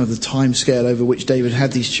idea of kind of the time scale over which David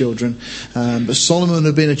had these children. But Solomon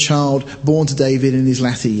had been a child born to David in his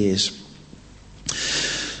latter years.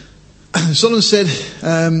 Solomon said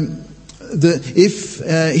that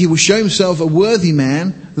if he will show himself a worthy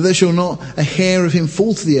man, that there shall not a hair of him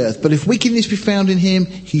fall to the earth. But if wickedness be found in him,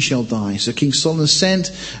 he shall die. So King Solomon sent,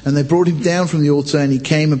 and they brought him down from the altar, and he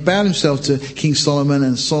came and bowed himself to King Solomon.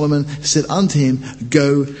 And Solomon said unto him,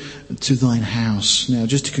 go to thine house. Now,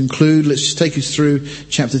 just to conclude, let's just take us through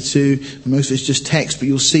chapter 2. Most of it's just text, but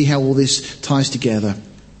you'll see how all this ties together.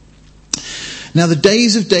 Now the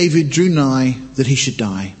days of David drew nigh that he should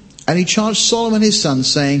die. And he charged Solomon his son,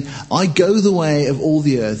 saying, I go the way of all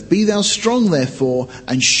the earth. Be thou strong, therefore,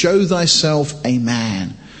 and show thyself a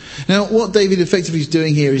man. Now, what David effectively is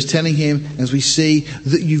doing here is telling him, as we see,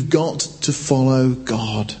 that you've got to follow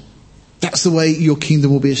God. That's the way your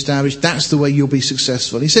kingdom will be established. That's the way you'll be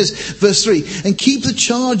successful. He says, verse 3, and keep the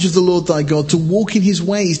charge of the Lord thy God, to walk in his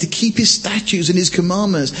ways, to keep his statutes and his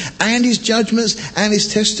commandments, and his judgments and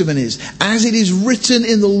his testimonies, as it is written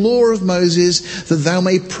in the law of Moses, that thou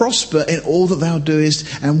may prosper in all that thou doest,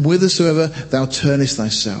 and whithersoever thou turnest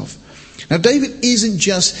thyself. Now, David isn't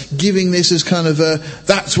just giving this as kind of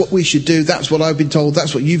that's what we should do, that's what I've been told,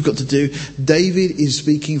 that's what you've got to do. David is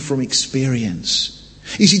speaking from experience.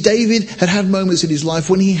 You see, David had had moments in his life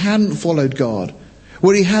when he hadn't followed God,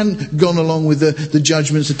 where he hadn't gone along with the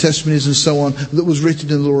judgments, the testimonies and so on that was written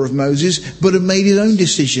in the law of Moses, but had made his own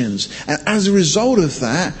decisions. And as a result of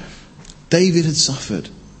that, David had suffered.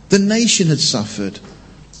 The nation had suffered.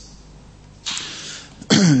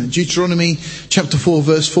 Deuteronomy chapter 4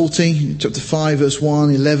 verse 14, chapter 5 verse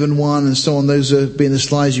 1, 11 1 and so on. Those are being the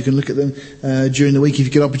slides. You can look at them during the week if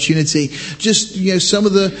you get opportunity. Just, some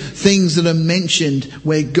of the things that are mentioned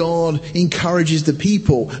where God encourages the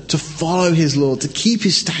people to follow his law, to keep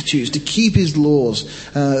his statutes, to keep his laws,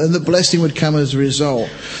 and the blessing would come as a result.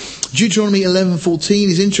 Deuteronomy 11:14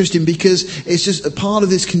 is interesting because it's just a part of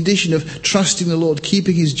this condition of trusting the Lord,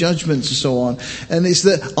 keeping his judgments and so on. And it's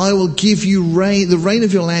that I will give you the rain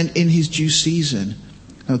of your land in his due season.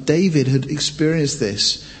 Now David had experienced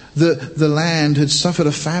this. The land had suffered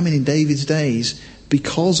a famine in David's days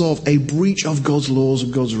because of a breach of God's laws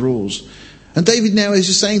and God's rules. And David now is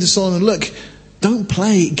just saying to Solomon, look, don't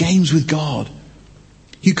play games with God.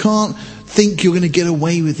 You can't think you're going to get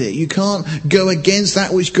away with it. You can't go against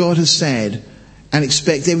that which God has said and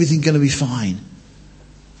expect everything going to be fine.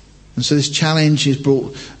 And so this challenge is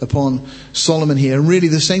brought upon Solomon here. And really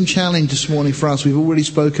the same challenge this morning for us. We've already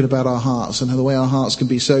spoken about our hearts and how the way our hearts can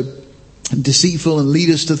be so deceitful and lead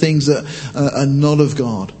us to things that are not of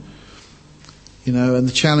God. And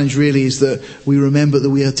the challenge really is that we remember that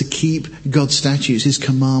we are to keep God's statutes, his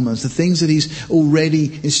commandments, the things that he's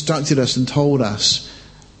already instructed us and told us.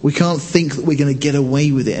 We can't think that we're going to get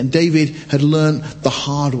away with it. And David had learned the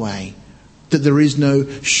hard way that there is no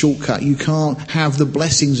shortcut. You can't have the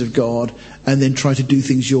blessings of God and then try to do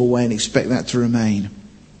things your way and expect that to remain.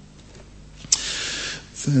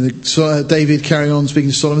 So David carrying on speaking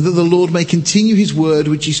to Solomon, that the Lord may continue his word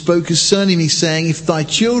which he spoke concerning me, saying, if thy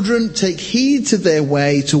children take heed to their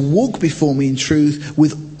way to walk before me in truth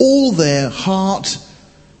with all their heart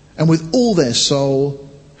and with all their soul,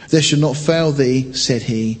 there shall not fail thee, said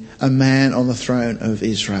he, a man on the throne of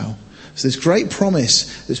Israel. So this great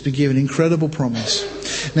promise that's been given, incredible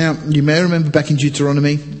promise. Now, you may remember back in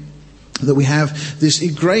Deuteronomy that we have this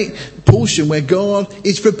great portion where God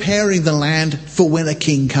is preparing the land for when a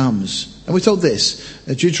king comes. And we're told this,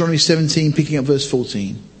 Deuteronomy 17, picking up verse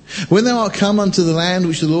 14. When thou art come unto the land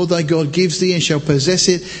which the Lord thy God gives thee, and shall possess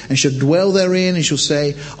it, and shall dwell therein, and shall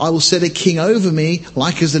say, I will set a king over me,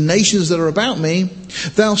 like as the nations that are about me,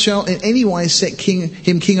 thou shalt in any wise set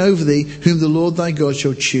him king over thee, whom the Lord thy God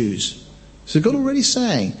shall choose. So God already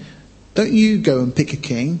saying, don't you go and pick a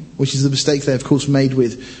king, which is the mistake they of course made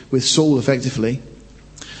with Saul effectively.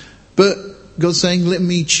 But God's saying, let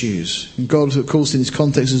me choose. And God, of course, in his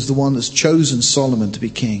context, is the one that's chosen Solomon to be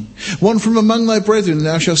king. One from among thy brethren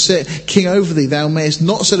thou shalt set king over thee. Thou mayest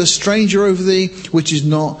not set a stranger over thee, which is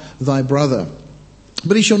not thy brother.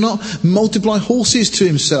 But he shall not multiply horses to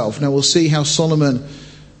himself. Now we'll see how Solomon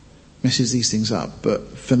messes these things up.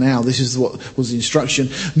 But for now, this is what was the instruction.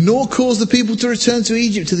 Nor cause the people to return to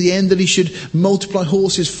Egypt, to the end that he should multiply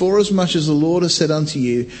horses, for as much as the Lord has said unto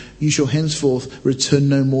you, you shall henceforth return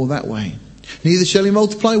no more that way. Neither shall he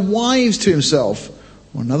multiply wives to himself.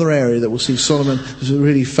 Or another area that we'll see Solomon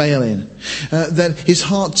really fail in. That his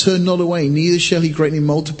heart turn not away. Neither shall he greatly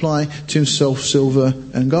multiply to himself silver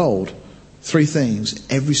and gold. 3 things.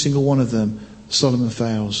 Every single one of them, Solomon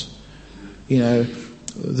fails.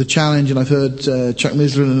 The challenge, and I've heard Chuck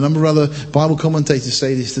Missler and a number of other Bible commentators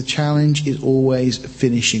say this, the challenge is always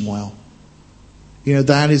finishing well.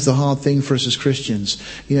 That is the hard thing for us as Christians.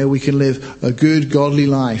 We can live a good, godly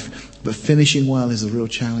life, but finishing well is the real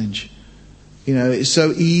challenge. It's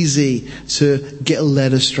so easy to get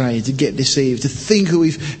led astray, to get deceived, to think that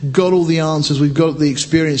we've got all the answers, we've got the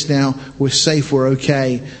experience now, we're safe, we're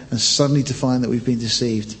okay, and suddenly to find that we've been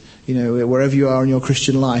deceived. Wherever you are in your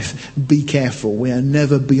Christian life, be careful. We are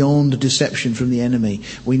never beyond deception from the enemy.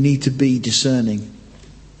 We need to be discerning.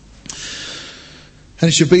 And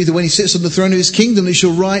it shall be that when he sits on the throne of his kingdom, he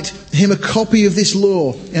shall write him a copy of this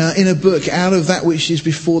law in a book out of that which is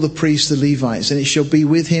before the priests, the Levites. And it shall be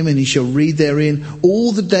with him, and he shall read therein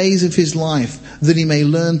all the days of his life, that he may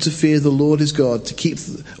learn to fear the Lord his God, to keep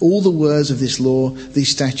all the words of this law, these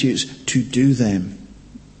statutes, to do them.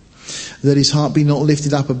 That his heart be not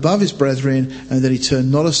lifted up above his brethren, and that he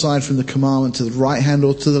turn not aside from the commandment to the right hand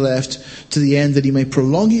or to the left, to the end that he may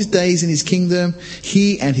prolong his days in his kingdom,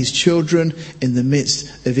 he and his children in the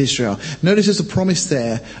midst of Israel. Notice there's a promise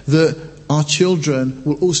there that our children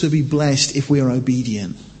will also be blessed if we are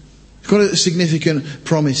obedient. It's got a significant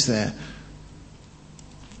promise there.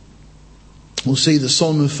 We'll see that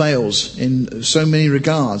Solomon fails in so many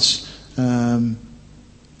regards, and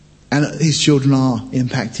his children are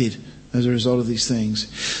impacted as a result of these things.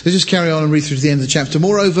 Let's just carry on and read through to the end of the chapter.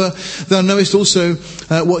 Moreover, thou knowest also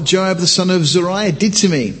what Joab the son of Zeruiah did to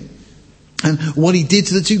me, and what he did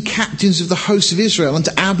to the 2 captains of the host of Israel, and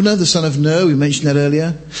to Abner the son of Ner, we mentioned that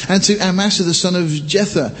earlier, and to Amasa the son of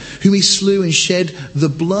Jether, whom he slew and shed the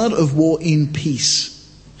blood of war in peace,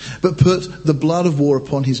 but put the blood of war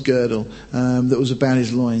upon his girdle that was about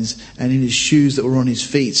his loins, and in his shoes that were on his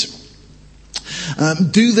feet.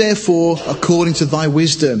 Do therefore according to thy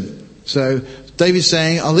wisdom. So David's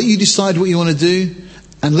saying, I'll let you decide what you want to do,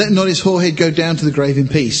 and let not his whorehead go down to the grave in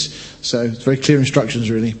peace. So it's very clear instructions,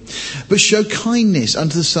 really. But show kindness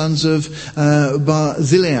unto the sons of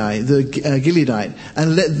Barzillai, the Gileadite,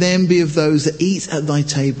 and let them be of those that eat at thy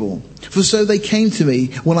table. For so they came to me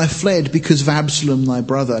when I fled because of Absalom thy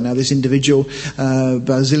brother. Now this individual,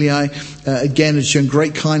 Barzillai, again has shown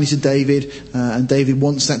great kindness to David, and David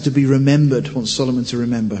wants that to be remembered, wants Solomon to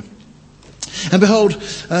remember. And behold,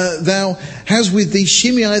 thou hast with thee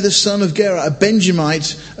Shimei the son of Gera, a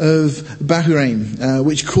Benjamite of Bahuraim,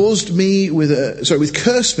 which cursed me with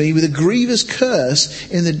a grievous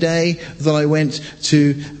curse in the day that I went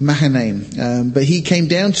to Mahanaim. But he came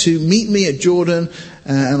down to meet me at Jordan,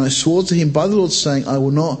 and I swore to him by the Lord, saying, I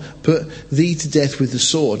will not put thee to death with the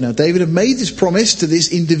sword. Now David had made this promise to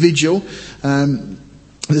this individual,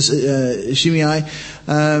 Shimei,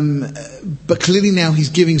 but clearly now he's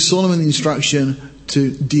giving Solomon the instruction to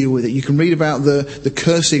deal with it. You can read about the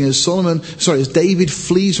cursing as David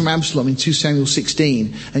flees from Absalom in 2 Samuel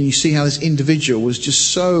 16, and you see how this individual was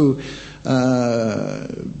just so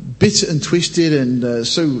bitter and twisted and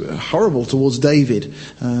so horrible towards David.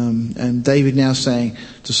 And David now saying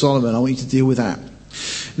to Solomon, I want you to deal with that.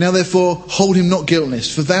 Now therefore hold him not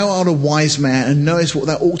guiltless, for thou art a wise man, and knowest what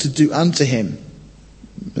thou ought to do unto him.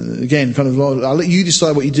 Again, kind of, Lord, I'll let you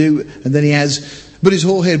decide what you do. And then he adds, but his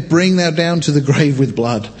whorehead bring thou down to the grave with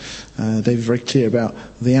blood. David's very clear about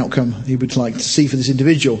the outcome he would like to see for this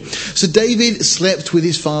individual. So David slept with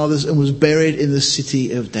his fathers and was buried in the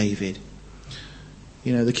city of David.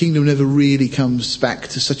 You know, the kingdom never really comes back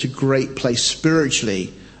to such a great place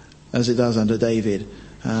spiritually as it does under David,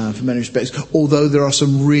 for many respects. Although there are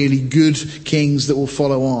some really good kings that will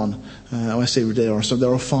follow on. I say there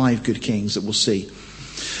are 5 good kings that we'll see.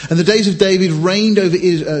 And the days of David reigned over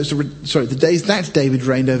the days that David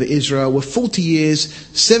reigned over Israel were 40 years.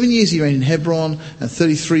 7 years he reigned in Hebron, and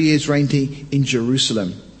 33 years reigned he in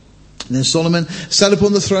Jerusalem. And then Solomon sat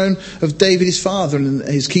upon the throne of David his father, and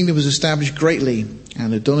his kingdom was established greatly.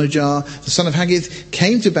 And Adonijah, the son of Haggith,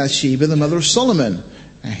 came to Bathsheba, the mother of Solomon.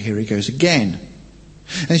 And here he goes again.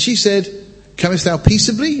 And she said, comest thou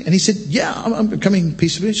peaceably? And he said, yeah, I'm coming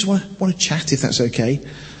peaceably. I just want to chat, if that's okay.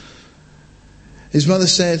 His mother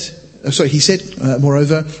said,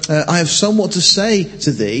 moreover, I have somewhat to say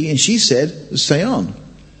to thee. And she said, say on.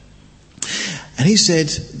 And he said,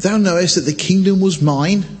 thou knowest that the kingdom was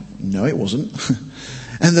mine? No, it wasn't.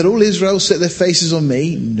 And that all Israel set their faces on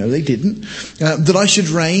me? No, they didn't. That I should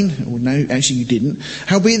reign? Well, no, actually you didn't.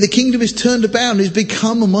 Howbeit the kingdom is turned about and is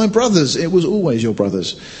become my brothers. It was always your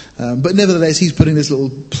brothers. But nevertheless, he's putting this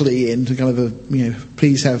little plea in to kind of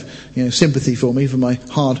please have, sympathy for me for my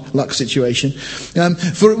hard luck situation.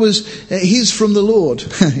 For it was his from the Lord.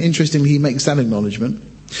 Interestingly, he makes that acknowledgement.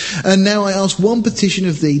 And now I ask one petition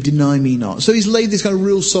of thee, deny me not. So he's laid this kind of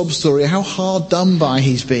real sob story, how hard done by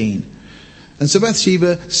he's been. And so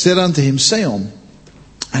Bathsheba said unto him, say on.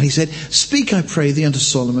 And he said, speak, I pray thee, unto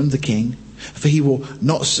Solomon the king, for he will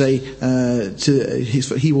not say thee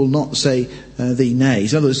nay.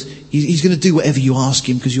 So in other words, he's going to do whatever you ask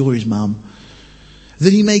him because you're his mum.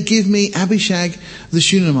 That he may give me Abishag the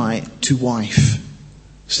Shunammite to wife.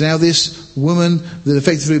 So now this woman that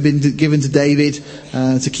effectively had been given to David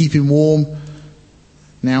to keep him warm,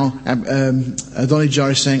 now Adonijah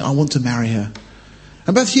is saying, I want to marry her.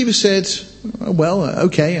 And Bathsheba said, well,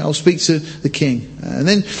 okay, I'll speak to the king. And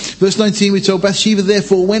then, verse 19, we're told, Bathsheba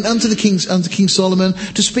therefore went unto King Solomon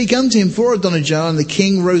to speak unto him for Adonijah, and the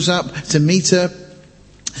king rose up to meet her,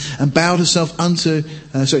 and bowed himself unto her,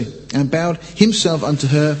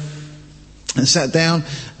 and sat down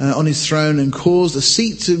on his throne, and caused a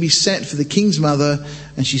seat to be set for the king's mother,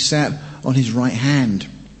 and she sat on his right hand.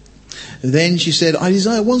 Then she said, I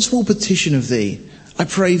desire one small petition of thee. I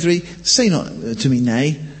pray thee, say not to me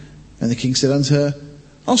nay. And the king said unto her,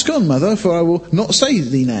 ask on, mother, for I will not say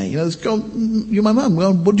thee nay. God, you're my mum.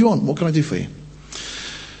 Well, what do you want? What can I do for you?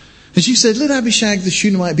 And she said, let Abishag the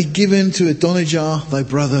Shunammite be given to Adonijah thy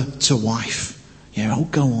brother to wife.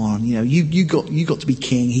 Go on. You got to be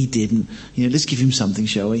king. He didn't. Let's give him something,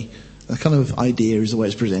 shall we? That kind of idea is the way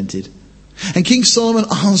it's presented. And King Solomon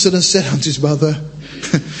answered and said unto his mother,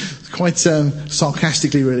 quite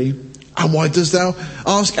sarcastically really, And why dost thou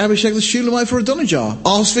ask Abishag the Shulamite for Adonijah?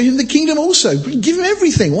 Ask for him the kingdom also. Give him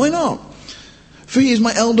everything. Why not? For he is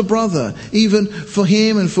my elder brother. Even for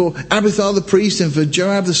him and for Abiathar the priest and for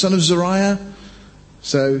Joab the son of Zeruiah.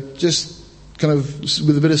 So just kind of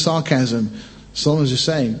with a bit of sarcasm, Solomon's just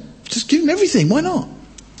saying, just give him everything. Why not?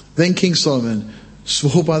 Then King Solomon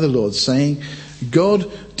swore by the Lord, saying,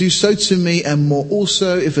 God, do so to me and more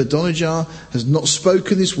also if Adonijah has not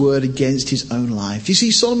spoken this word against his own life. You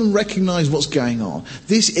see, Solomon recognized what's going on.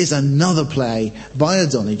 This is another play by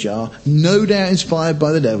Adonijah, no doubt inspired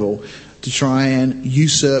by the devil, to try and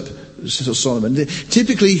usurp Solomon.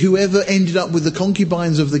 Typically, whoever ended up with the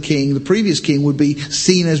concubines of the king, the previous king, would be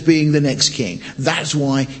seen as being the next king. That's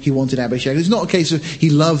why he wanted Abishag. It's not a case of he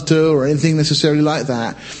loved her or anything necessarily like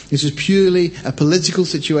that. This is purely a political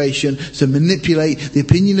situation to manipulate the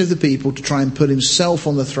opinion of the people to try and put himself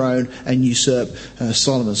on the throne and usurp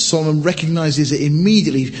Solomon. Solomon recognizes it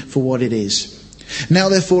immediately for what it is. Now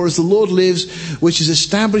therefore, as the Lord lives, which has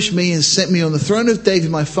established me and set me on the throne of David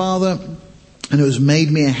my father, and who has made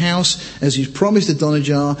me a house, as he promised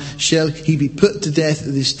Adonijah, shall he be put to death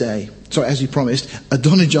this day. Sorry, as he promised,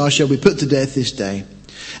 Adonijah shall be put to death this day.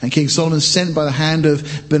 And King Solomon sent by the hand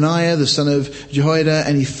of Benaiah, the son of Jehoiada,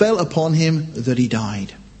 and he fell upon him that he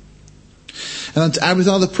died. And unto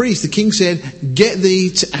Abiathar the priest, the king said, get thee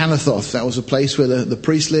to Anathoth. That was a place where the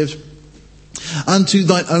priest lived. Unto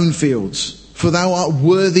thine own fields, for thou art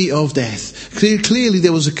worthy of death. Clearly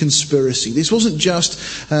there was a conspiracy. This wasn't just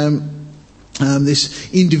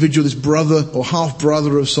this individual, this brother or half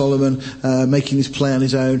brother of Solomon, making this play on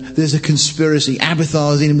his own. There's a conspiracy.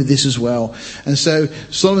 Abiathar's in with this as well. And so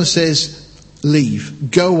Solomon says,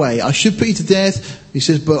 leave, go away. I should put you to death. He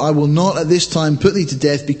says, but I will not at this time put thee to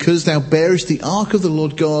death, because thou bearest the ark of the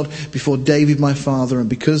Lord God before David my father, and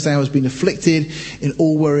because thou hast been afflicted in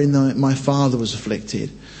all wherein my father was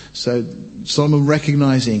afflicted. So Solomon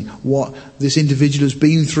recognizing what this individual has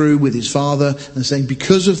been through with his father and saying,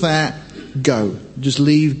 because of that, go. Just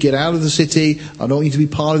leave, get out of the city. I don't need to be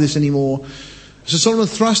part of this anymore. So Solomon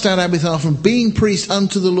thrust out Abiathar from being priest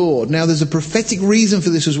unto the Lord. Now there's a prophetic reason for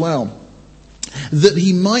this as well. That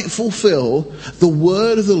he might fulfill the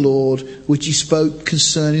word of the Lord which he spoke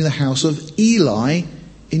concerning the house of Eli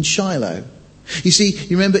in Shiloh. You see,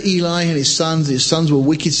 you remember Eli and his sons were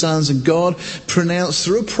wicked sons, and God pronounced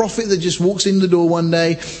through a prophet that just walks in the door one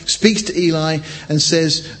day, speaks to Eli and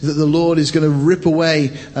says that the Lord is going to rip away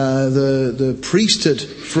the priesthood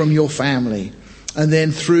from your family. And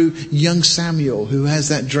then through young Samuel, who has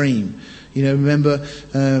that dream. You know, remember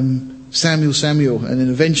Samuel, and then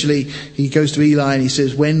eventually he goes to Eli and he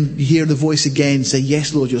says, when you hear the voice again, say,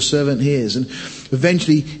 yes, Lord, your servant hears. And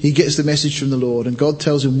eventually he gets the message from the Lord, and God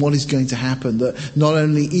tells him what is going to happen, that not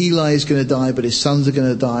only Eli is going to die, but his sons are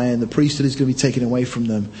going to die, and the priesthood is going to be taken away from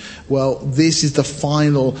them. Well, this is the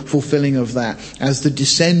final fulfilling of that, as the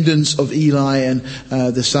descendants of Eli and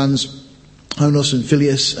the sons, Honos and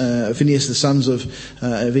Phinehas, the sons of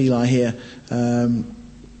Eli here,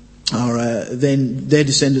 then their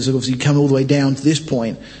descendants have obviously come all the way down to this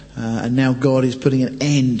point, and now God is putting an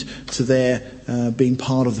end to their being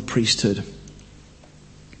part of the priesthood.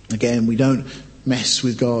 Again, we don't mess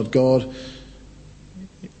with God. God,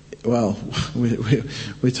 well,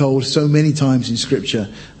 we're told so many times in Scripture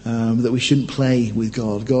that we shouldn't play with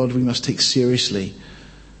God. God we must take seriously.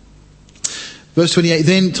 Verse 28,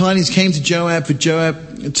 then tidings came to Joab, for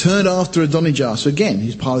Joab turned after Adonijah. So again,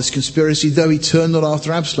 he's part of this conspiracy, though he turned not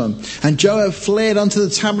after Absalom. And Joab fled unto the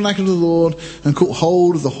tabernacle of the Lord and caught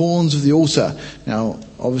hold of the horns of the altar. Now,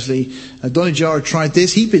 obviously, Adonijah had tried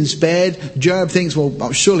this. He'd been spared. Joab thinks,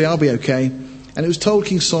 well, surely I'll be okay. And it was told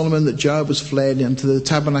King Solomon that Joab was fled unto the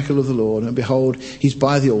tabernacle of the Lord. And behold, he's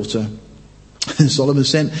by the altar. And Solomon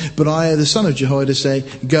sent Benaiah, the son of Jehoiada, say,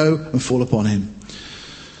 go and fall upon him.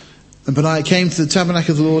 And Benaiah came to the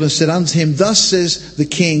tabernacle of the Lord and said unto him, thus says the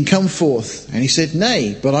king, come forth. And he said,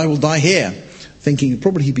 nay, but I will die here, thinking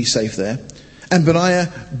probably he'd be safe there. And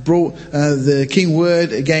Benaiah brought the king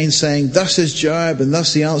word again, saying, thus says Joab, and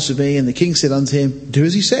thus he answered me. And the king said unto him, do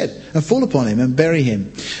as he said, and fall upon him, and bury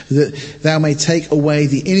him, that thou may take away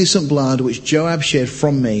the innocent blood which Joab shed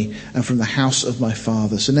from me, and from the house of my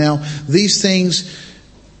father. So now, these things,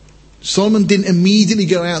 Solomon didn't immediately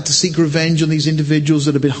go out to seek revenge on these individuals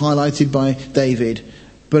that had been highlighted by David.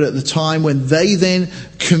 But at the time when they then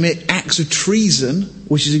commit acts of treason,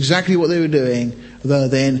 which is exactly what they were doing, they're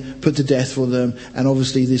then put to death for them. And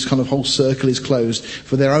obviously this kind of whole circle is closed.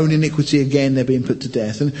 For their own iniquity again, they're being put to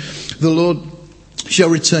death. And the Lord shall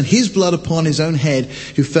return his blood upon his own head,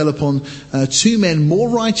 who fell upon 2 men more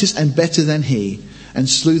righteous and better than he. and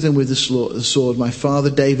slew them with the sword, my father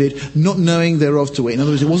David, not knowing thereof to wit. In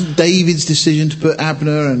other words, it wasn't David's decision to put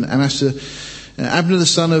Abner and Amasa, Abner the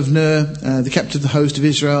son of Ner, the captain of the host of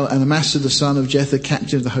Israel, and Amasa the son of Jether,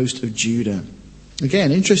 captain of the host of Judah.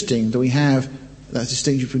 Again, interesting that we have that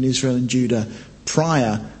distinction between Israel and Judah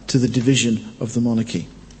prior to the division of the monarchy.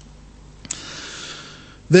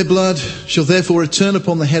 Their blood shall therefore return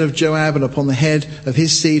upon the head of Joab and upon the head of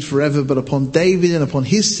his seed forever, but upon David and upon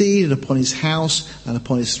his seed and upon his house and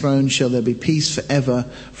upon his throne shall there be peace forever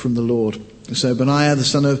from the Lord. So Benaiah the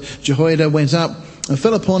son of Jehoiada went up and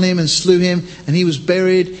fell upon him and slew him, and he was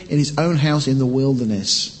buried in his own house in the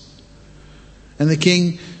wilderness. And the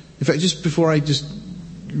king, in fact, just before I just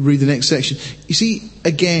read the next section, you see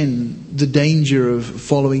again the danger of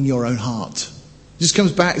following your own heart. It just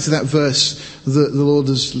comes back to that verse that the Lord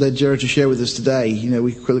has led Jared to share with us today.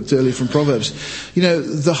 We looked earlier from Proverbs.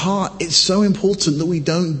 The heart, it's so important that we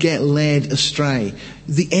don't get led astray.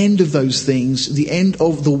 The end of those things, the end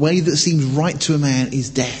of the way that seems right to a man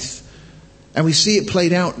is death. And we see it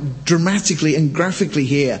played out dramatically and graphically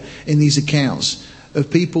here in these accounts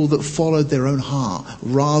of people that followed their own heart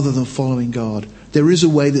rather than following God. There is a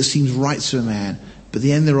way that seems right to a man, but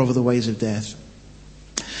the end thereof are the ways of death.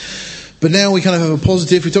 But now we kind of have a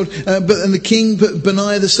positive. We talked, and the king put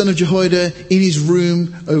Benaiah the son of Jehoiada in his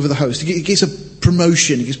room over the host. He gets a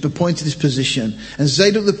promotion. He gets appointed to this position. And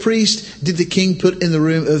Zadok the priest did the king put in the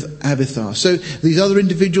room of Abiathar. So these other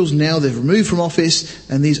individuals now they've removed from office,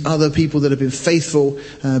 and these other people that have been faithful,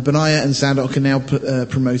 Benaiah and Zadok, are now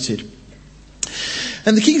promoted.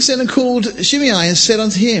 And the king sent and called Shimei and said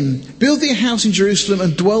unto him, build thee a house in Jerusalem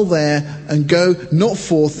and dwell there, and go not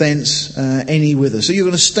forth thence any whither. So you're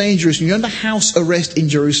going to stay in Jerusalem. You're under house arrest in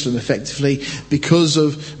Jerusalem, effectively, because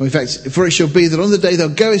of, in fact, for it shall be that on the day thou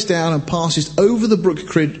goest down and passest over the brook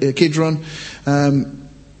Kidron,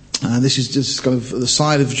 this is just kind of the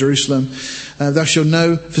side of Jerusalem. Thou shalt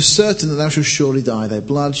know for certain that thou shalt surely die. Thy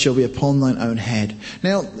blood shall be upon thine own head.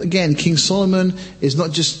 Now, again, King Solomon is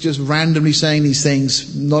not just randomly saying these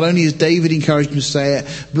things. Not only has David encouraged him to say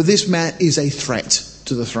it, but this man is a threat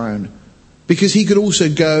to the throne. Because he could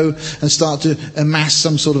also go and start to amass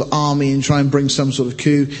some sort of army and try and bring some sort of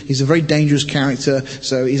coup. He's a very dangerous character,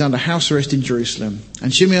 so he's under house arrest in Jerusalem.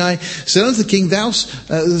 And Shimei said unto the king,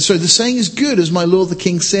 the saying is good, as my lord the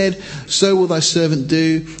king said, so will thy servant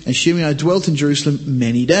do. And Shimei dwelt in Jerusalem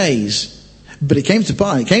many days. But it came to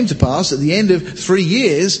pass at the end of 3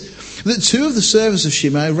 years that two of the servants of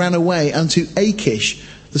Shimei ran away unto Achish,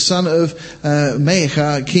 the son of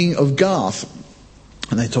Maachah, king of Gath.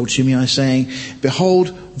 And they told Shimei, saying, behold,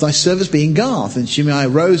 thy servants be in Gath. And Shimei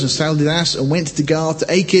arose and saddled his ass and went to Gath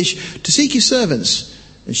to Achish to seek his servants.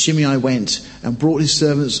 And Shimei went and brought his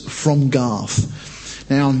servants from Gath.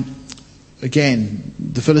 Now, again,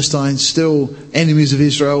 the Philistines still enemies of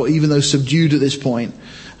Israel, even though subdued at this point.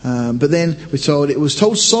 But then we're told, it was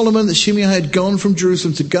told Solomon that Shimei had gone from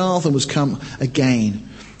Jerusalem to Gath and was come again.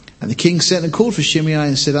 And the king sent and called for Shimei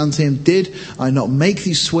and said unto him, did I not make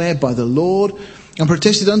thee swear by the Lord? And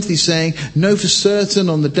protested unto thee, saying, know for certain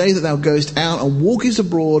on the day that thou goest out and walkest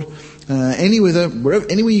abroad,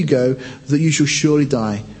 anywhere you go, that you shall surely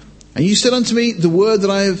die. And you said unto me, the word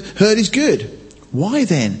that I have heard is good. Why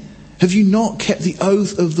then have you not kept the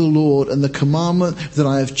oath of the Lord and the commandment that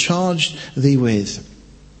I have charged thee with?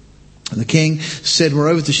 And the king said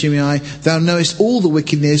moreover to Shimei, thou knowest all the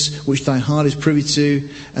wickedness which thine heart is privy to,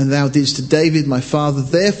 and thou didst to David my father.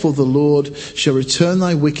 Therefore the Lord shall return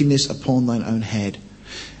thy wickedness upon thine own head.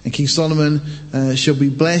 And King Solomon shall be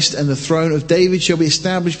blessed, and the throne of David shall be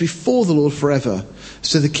established before the Lord forever.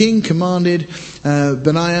 So the king commanded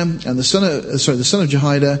Benaiah and the son of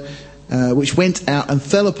Jehoiada, which went out and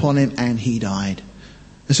fell upon him, and he died.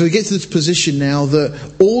 And so we get to this position now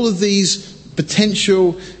that all of these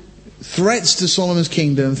potential threats to Solomon's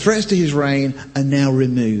kingdom, threats to his reign, are now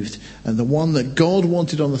removed. And the one that God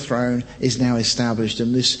wanted on the throne is now established.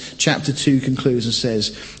 And this chapter 2 concludes and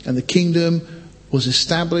says, and the kingdom was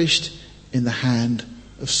established in the hand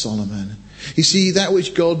of Solomon. You see, that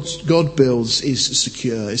which God builds is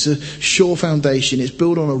secure. It's a sure foundation. It's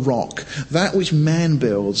built on a rock. That which man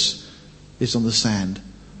builds is on the sand.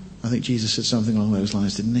 I think Jesus said something along those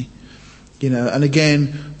lines, didn't he? And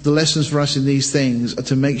again, the lessons for us in these things are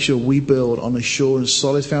to make sure we build on a sure and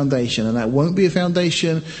solid foundation. And that won't be a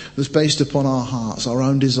foundation that's based upon our hearts, our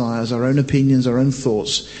own desires, our own opinions, our own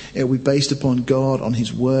thoughts. It will be based upon God, on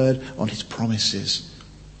His Word, on His promises.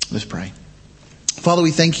 Let's pray. Father, we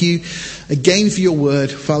thank you again for your Word.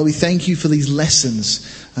 Father, we thank you for these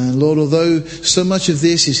lessons. And Lord, although so much of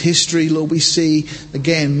this is history, Lord, we see,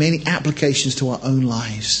 again, many applications to our own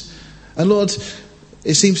lives. And Lord,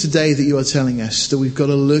 It seems today that you are telling us that we've got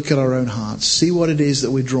to look at our own hearts, see what it is that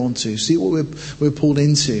we're drawn to, see what we're pulled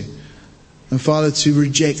into. And Father, to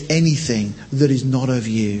reject anything that is not of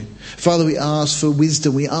you. Father, we ask for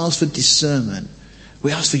wisdom, we ask for discernment,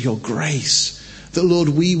 we ask for your grace. That, Lord,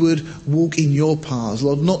 we would walk in your paths,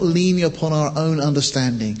 Lord, not leaning upon our own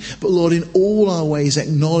understanding, but, Lord, in all our ways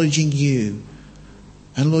acknowledging you.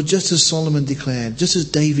 And, Lord, just as Solomon declared, just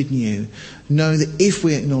as David knew, knowing that if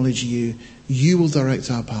we acknowledge you, you will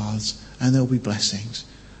direct our paths and there will be blessings.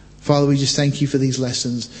 Father, we just thank you for these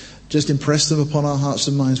lessons. Just impress them upon our hearts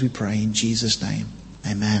and minds, we pray, in Jesus' name.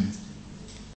 Amen.